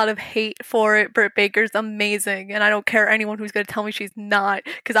get a lot of hate for it, Britt Baker's amazing, and I don't care anyone who's going to tell me she's not,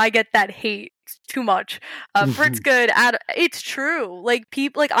 because I get that hate too much. Britt's good. It's true. Like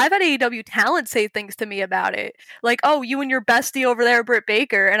people, like I've had AEW talent say things to me about it, like, "Oh, you and your bestie over there, Britt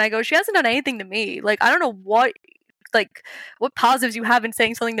Baker," and I go, "She hasn't done anything to me. Like I don't know what positives you have in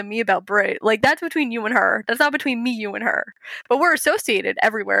saying something to me about Britt. Like that's between you and her. That's not between me, you, and her. But we're associated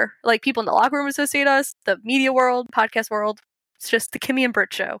everywhere. Like people in the locker room associate us, the media world, podcast world." It's just the Kimmy and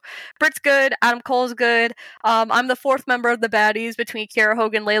Britt show. Britt's good. Adam Cole's good. I'm the fourth member of the baddies between Kiera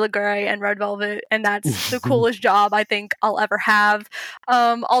Hogan, Layla Gray, and Red Velvet, and that's the coolest job I think I'll ever have.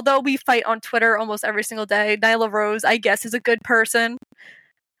 Although we fight on Twitter almost every single day, Nyla Rose, I guess, is a good person,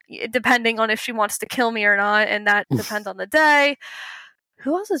 depending on if she wants to kill me or not, and that depends on the day.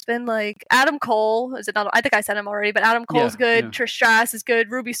 Who else has been like Adam Cole? Is it not? I think I said him already, but Adam Cole's good. Yeah. Trish Stratus is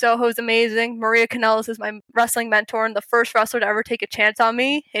good. Ruby Soho's amazing. Maria Kanellis is my wrestling mentor and the first wrestler to ever take a chance on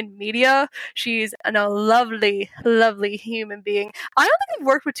me in media. She's a lovely, lovely human being. I don't think I've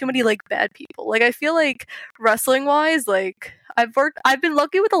worked with too many like bad people. Like I feel like wrestling wise, like I've been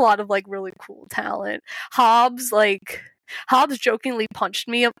lucky with a lot of like really cool talent. Hobbs jokingly punched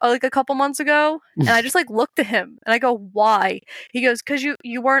me like a couple months ago, and I just like looked at him and I go, "Why?" He goes, "'Cause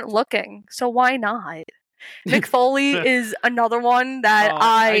you weren't looking, so why not?" Mick Foley is another one that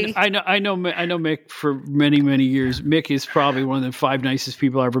I know Mick for many years. Mick is probably one of the 5 nicest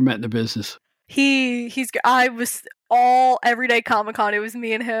people I ever met in the business. I was all everyday Comic-Con. It was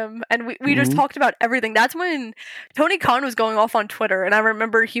me and him, and we just talked about everything. That's when Tony Khan was going off on Twitter, and I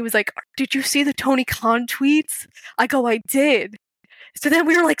remember he was like, "Did you see the Tony Khan tweets?" I go, "I did." So then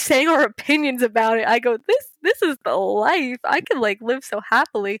we were like saying our opinions about it. I go, this is the life. I can like live so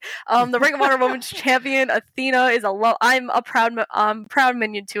happily. The Ring of Honor Women's Champion Athena is I'm a proud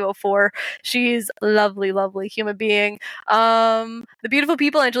minion 204. She's a lovely human being. The beautiful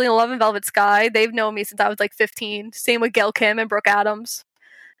people, Angelina Love and Velvet Sky, they've known me since I was like 15. Same with Gail Kim and Brooke Adams.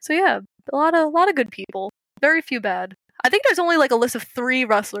 So yeah, a lot of good people. Very few bad. I think there's only like a list of 3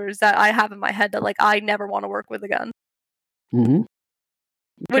 wrestlers that I have in my head that like I never want to work with again. Mm-hmm.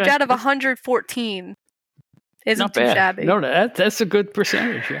 Which out of 114 isn't too shabby. No, that's a good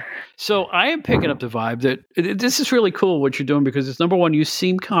percentage. Yeah. So I am picking up the vibe that this is really cool what you're doing, because it's number one, you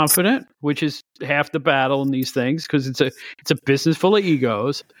seem confident, which is half the battle in these things, because it's a business full of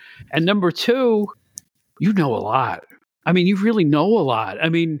egos. And number 2, you know a lot. I mean, you really know a lot. I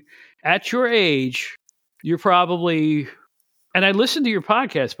mean, at your age, you're probably. And I listened to your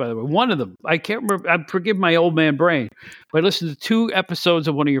podcast, by the way. One of them, I can't remember. I forgive my old man brain, but I listened to 2 episodes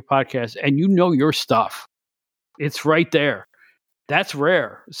of one of your podcasts, and you know your stuff. It's right there. That's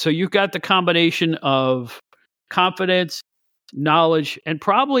rare. So you've got the combination of confidence, knowledge, and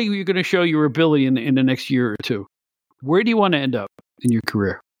probably you're going to show your ability in the next year or 2. Where do you want to end up in your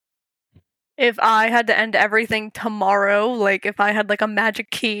career? If I had to end everything tomorrow, like if I had like a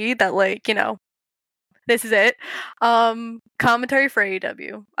magic key that like, you know, this is it. Commentary for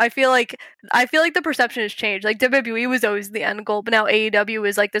AEW. I feel like the perception has changed. Like WWE was always the end goal, but now AEW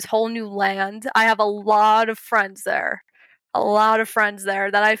is like this whole new land. I have a lot of friends there.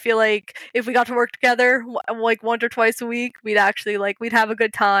 That I feel like if we got to work together like once or twice a week, we'd have a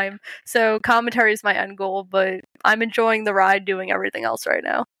good time. So commentary is my end goal, but I'm enjoying the ride doing everything else right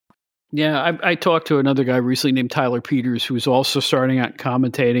now. Yeah, I talked to another guy recently named Tyler Peters, who's also starting out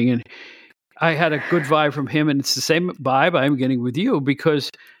commentating, and I had a good vibe from him, and it's the same vibe I'm getting with you, because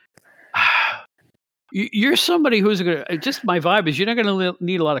you're somebody who's going to, just my vibe is you're not going to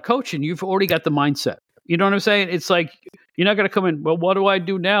need a lot of coaching. You've already got the mindset. You know what I'm saying? It's like, you're not going to come in, well, what do I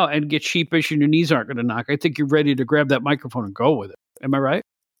do now? And get sheepish and your knees aren't going to knock. I think you're ready to grab that microphone and go with it. Am I right?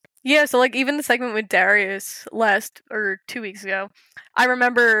 Yeah, so like even the segment with Darius last or 2 weeks ago, I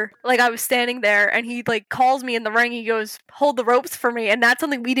remember like I was standing there and he like calls me in the ring. He goes, "Hold the ropes for me," and that's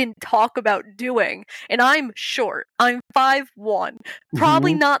something we didn't talk about doing. And I'm short. I'm 5'1",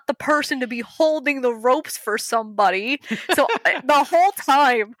 probably not the person to be holding the ropes for somebody. So the whole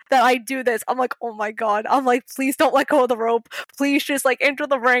time that I do this, I'm like, oh my god. I'm like, please don't let go of the rope. Please just like enter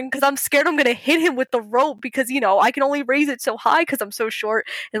the ring because I'm scared I'm gonna hit him with the rope because I can only raise it so high because I'm so short.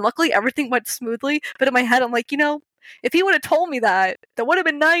 And luckily everything went smoothly. But in my head, I'm like, if he would have told me that would have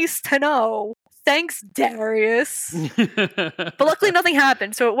been nice to know. Thanks, Darius. But luckily nothing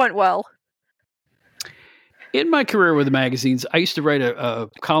happened, so it went well. In my career with the magazines, I used to write a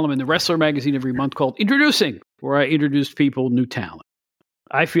column in the Wrestler magazine every month called Introducing, where I introduced people, new talent.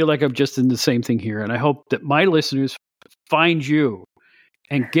 I feel like I'm just in the same thing here, and I hope that my listeners find you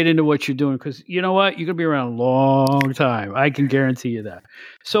and get into what you're doing, because you know what? You're going to be around a long time. I can guarantee you that.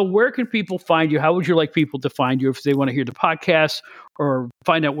 So where can people find you? How would you like people to find you if they want to hear the podcast or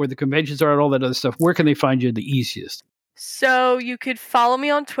find out where the conventions are and all that other stuff? Where can they find you the easiest? So you could follow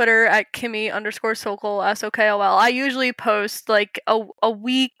me on Twitter at Kimmy_Sokol, Sokol. I usually post like a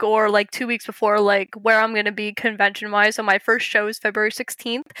week or like 2 weeks before like where I'm going to be convention-wise. So my first show is February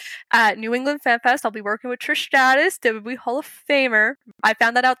 16th at New England Fan Fest. I'll be working with Trish Stratus, WWE Hall of Famer. I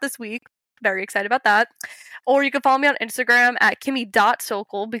found that out this week. Very excited about that. Or you can follow me on Instagram at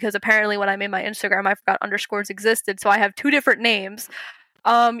Kimmy.Sokol because apparently when I made my Instagram, I forgot underscores existed. So I have 2 different names.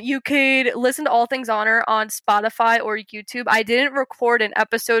 You could listen to All Things Honor on Spotify or YouTube. I didn't record an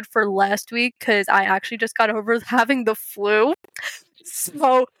episode for last week because I actually just got over having the flu.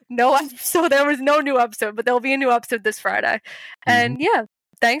 So there was no new episode, but there'll be a new episode this Friday. And yeah,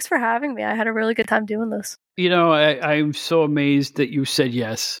 thanks for having me. I had a really good time doing this. I'm so amazed that you said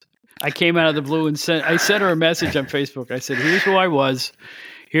yes. I came out of the blue and I sent her a message on Facebook. I said, here's who I was.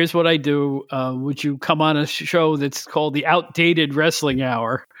 Here's what I do. Would you come on a show that's called the Outdated Wrestling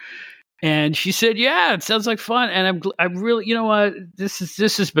Hour? And she said, yeah, it sounds like fun. And I'm really, you know what? This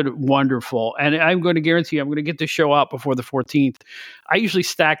has been wonderful. And I'm going to guarantee you, I'm going to get the show out before the 14th. I usually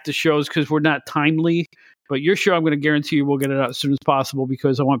stack the shows because we're not timely. But your show, I'm going to guarantee you we'll get it out as soon as possible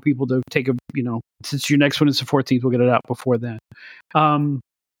because I want people to take since your next one is the 14th, we'll get it out before then.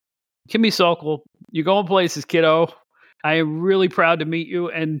 Kimmy Sokol, you're going places, kiddo. I am really proud to meet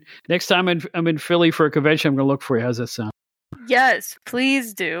you. And next time I'm in Philly for a convention, I'm going to look for you. How's that sound? Yes,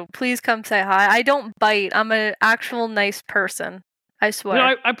 please do. Please come say hi. I don't bite. I'm an actual nice person. I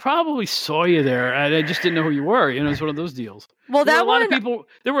swear. I probably saw you there. I just didn't know who you were. It's one of those deals. Well, there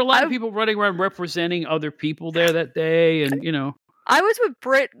were a lot of people running around representing other people there that day. And, I was with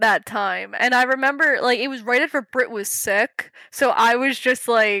Britt that time. And I remember, it was right after Britt was sick. So I was just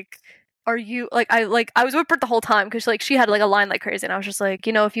like... Are you I was with Britt the whole time because she had a line like crazy and I was just like,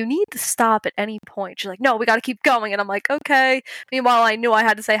 if you need to stop at any point, she's like, no, we got to keep going. And I'm like, okay. Meanwhile, I knew I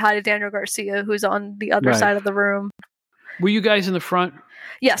had to say hi to Daniel Garcia, who's on the other side of the room. Were you guys in the front?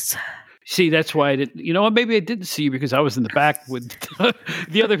 Yes. See, that's why I didn't. You know what? Maybe I didn't see you because I was in the back with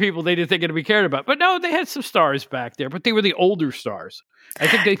the other people they didn't think it'd be cared about. But no, they had some stars back there, but they were the older stars. I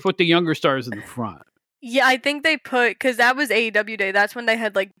think they put the younger stars in the front. Yeah, I think they because that was AEW Day. That's when they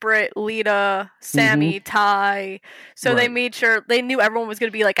had Britt, Lita, Sammy, Ty. So they made sure they knew everyone was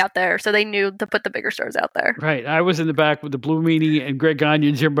going to be out there. So they knew to put the bigger stars out there. Right. I was in the back with the Blue Meanie and Greg Gagne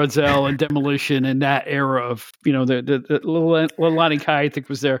and Jim Brunzell and Demolition and that era of, the little Lonnie Kai, I think,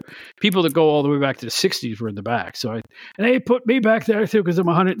 was there. People that go all the way back to the 60s were in the back. So and they put me back there too because I'm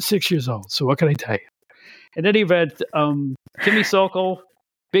 106 years old. So what can I tell you? In any event, Kimmy Sokol.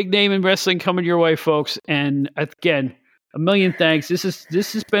 Big name in wrestling coming your way, folks. And again, a million thanks. This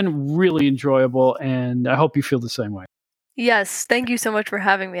has been really enjoyable, and I hope you feel the same way. Yes, thank you so much for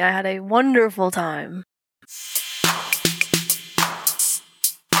having me. I had a wonderful time.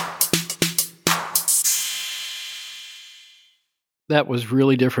 That was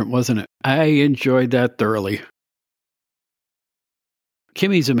really different, wasn't it? I enjoyed that thoroughly.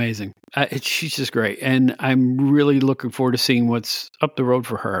 Kimmy's amazing. She's just great. And I'm really looking forward to seeing what's up the road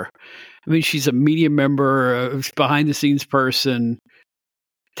for her. I mean, she's a media member, behind the scenes person,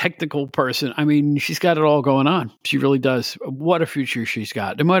 technical person. I mean, she's got it all going on. She really does. What a future she's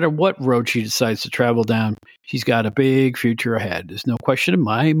got. No matter what road she decides to travel down, she's got a big future ahead. There's no question in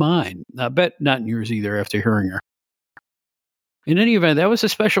my mind. I bet not in yours either after hearing her. In any event, that was a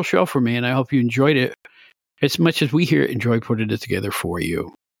special show for me, and I hope you enjoyed it as much as we here enjoy putting it together for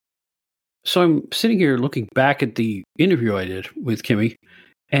you. So I'm sitting here looking back at the interview I did with Kimmy,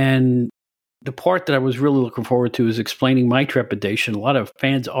 and the part that I was really looking forward to is explaining my trepidation. A lot of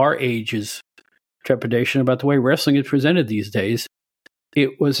fans our age's trepidation about the way wrestling is presented these days.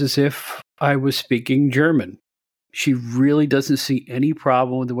 it was as if I was speaking German. She really doesn't see any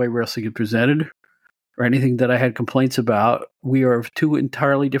problem with the way wrestling is presented or anything that I had complaints about. We are of two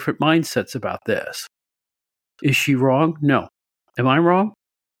entirely different mindsets about this. Is she wrong? No. Am I wrong?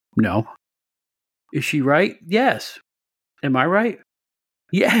 No. Is she right? Yes. Am I right?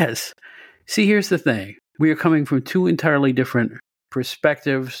 Yes. See, here's the thing. We are coming from two entirely different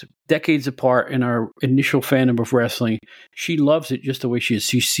perspectives, decades apart in our initial fandom of wrestling. She loves it just the way she is.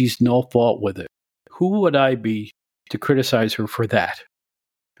 She sees no fault with it. Who would I be to criticize her for that?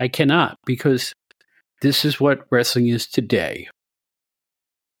 I cannot, because this is what wrestling is today.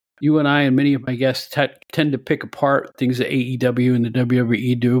 You and I and many of my guests tend to pick apart things that AEW and the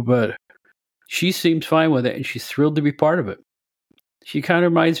WWE do, but she seems fine with it, and she's thrilled to be part of it. She kind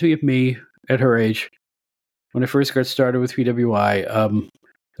of reminds me of me at her age when I first got started with PWI.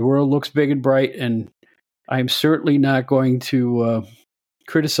 The world looks big and bright, and I'm certainly not going to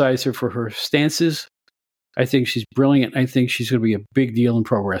criticize her for her stances. I think she's brilliant. I think she's going to be a big deal in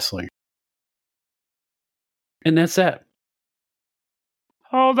pro wrestling. And that's that.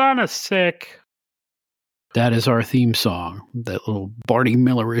 Hold on a sec. That is our theme song, that little Barney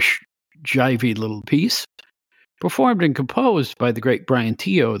Miller-ish, jivey little piece, performed and composed by the great Brian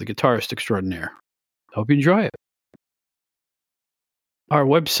Tio, the guitarist extraordinaire. Hope you enjoy it. Our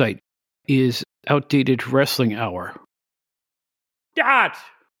website is Outdated Wrestling Hour.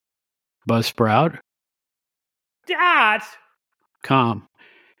 Buzzsprout. .com.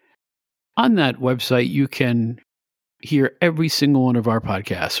 On that website, you can hear every single one of our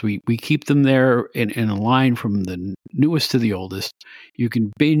podcasts. We keep them there in a line from the newest to the oldest. You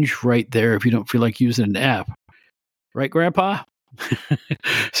can binge right there if you don't feel like using an app. Right, Grandpa?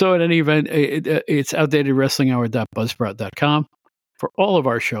 So in any event, it's outdatedwrestlinghour.buzzsprout.com for all of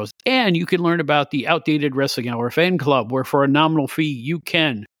our shows. And you can learn about the Outdated Wrestling Hour fan club, where for a nominal fee, you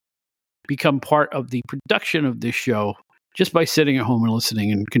can become part of the production of this show just by sitting at home and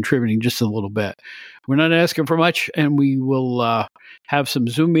listening and contributing just a little bit. We're not asking for much, and we will have some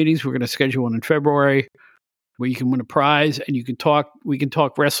Zoom meetings. We're going to schedule one in February where you can win a prize and you can talk. We can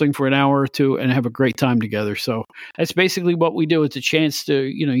talk wrestling for an hour or two and have a great time together. So that's basically what we do. It's a chance to,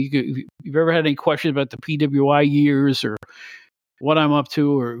 if you've ever had any questions about the PWI years or what I'm up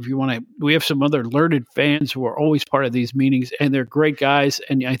to, or if you want to, we have some other learned fans who are always part of these meetings, and they're great guys,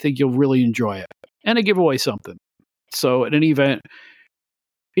 and I think you'll really enjoy it. And I give away something. So at any event,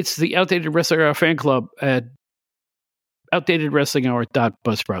 it's the Outdated Wrestling Hour fan club at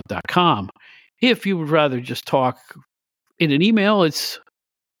outdatedwrestlinghour.buzzsprout.com. If you would rather just talk in an email, it's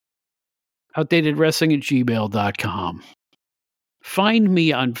outdatedwrestling@gmail.com. Find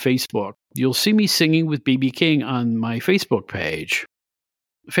me on Facebook. You'll see me singing with BB King on my Facebook page.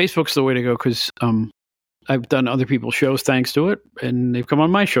 Facebook's the way to go because I've done other people's shows thanks to it, and they've come on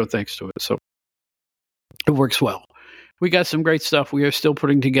my show thanks to it. So it works well. We got some great stuff. We are still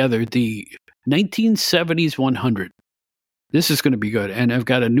putting together the 1970s 100. This is going to be good, and I've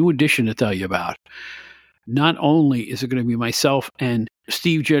got a new edition to tell you about. Not only is it going to be myself and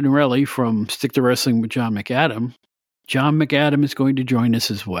Steve Gennarelli from Stick to Wrestling with John McAdam, John McAdam is going to join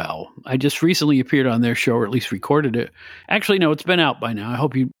us as well. I just recently appeared on their show, or at least recorded it. Actually, no, it's been out by now. I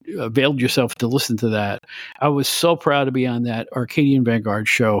hope you availed yourself to listen to that. I was so proud to be on that Arcadian Vanguard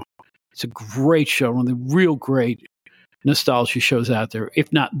show. It's a great show, one of the real great nostalgia shows out there,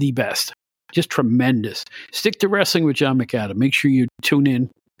 if not the best. Just tremendous. Stick to Wrestling with John McAdam. Make sure you tune in.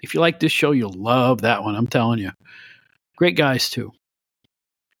 If you like this show, you'll love that one. I'm telling you. Great guys, too.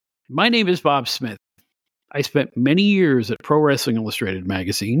 My name is Bob Smith. I spent many years at Pro Wrestling Illustrated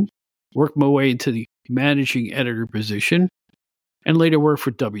magazine, worked my way into the managing editor position, and later worked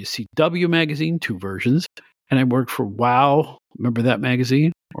for WCW magazine, 2 versions. And I worked for WOW. Remember that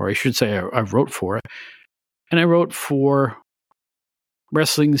magazine? Or I should say I wrote for it. And I wrote for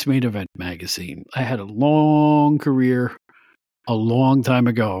Wrestling's Main Event magazine. I had a long career a long time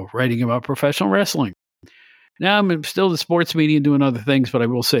ago writing about professional wrestling. Now I'm still in the sports media and doing other things, but I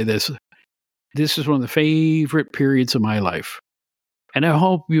will say this. This is one of the favorite periods of my life. And I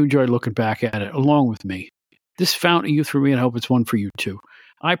hope you enjoyed looking back at it along with me. This fountain of youth for me, and I hope it's one for you too.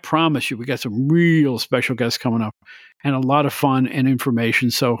 I promise you, we got some real special guests coming up and a lot of fun and information.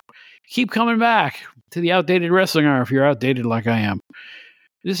 So keep coming back to the Outdated Wrestling Hour if you're outdated like I am.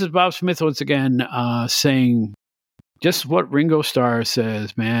 This is Bob Smith once again saying just what Ringo Starr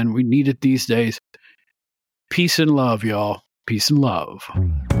says, man. We need it these days. Peace and love, y'all. Peace and love.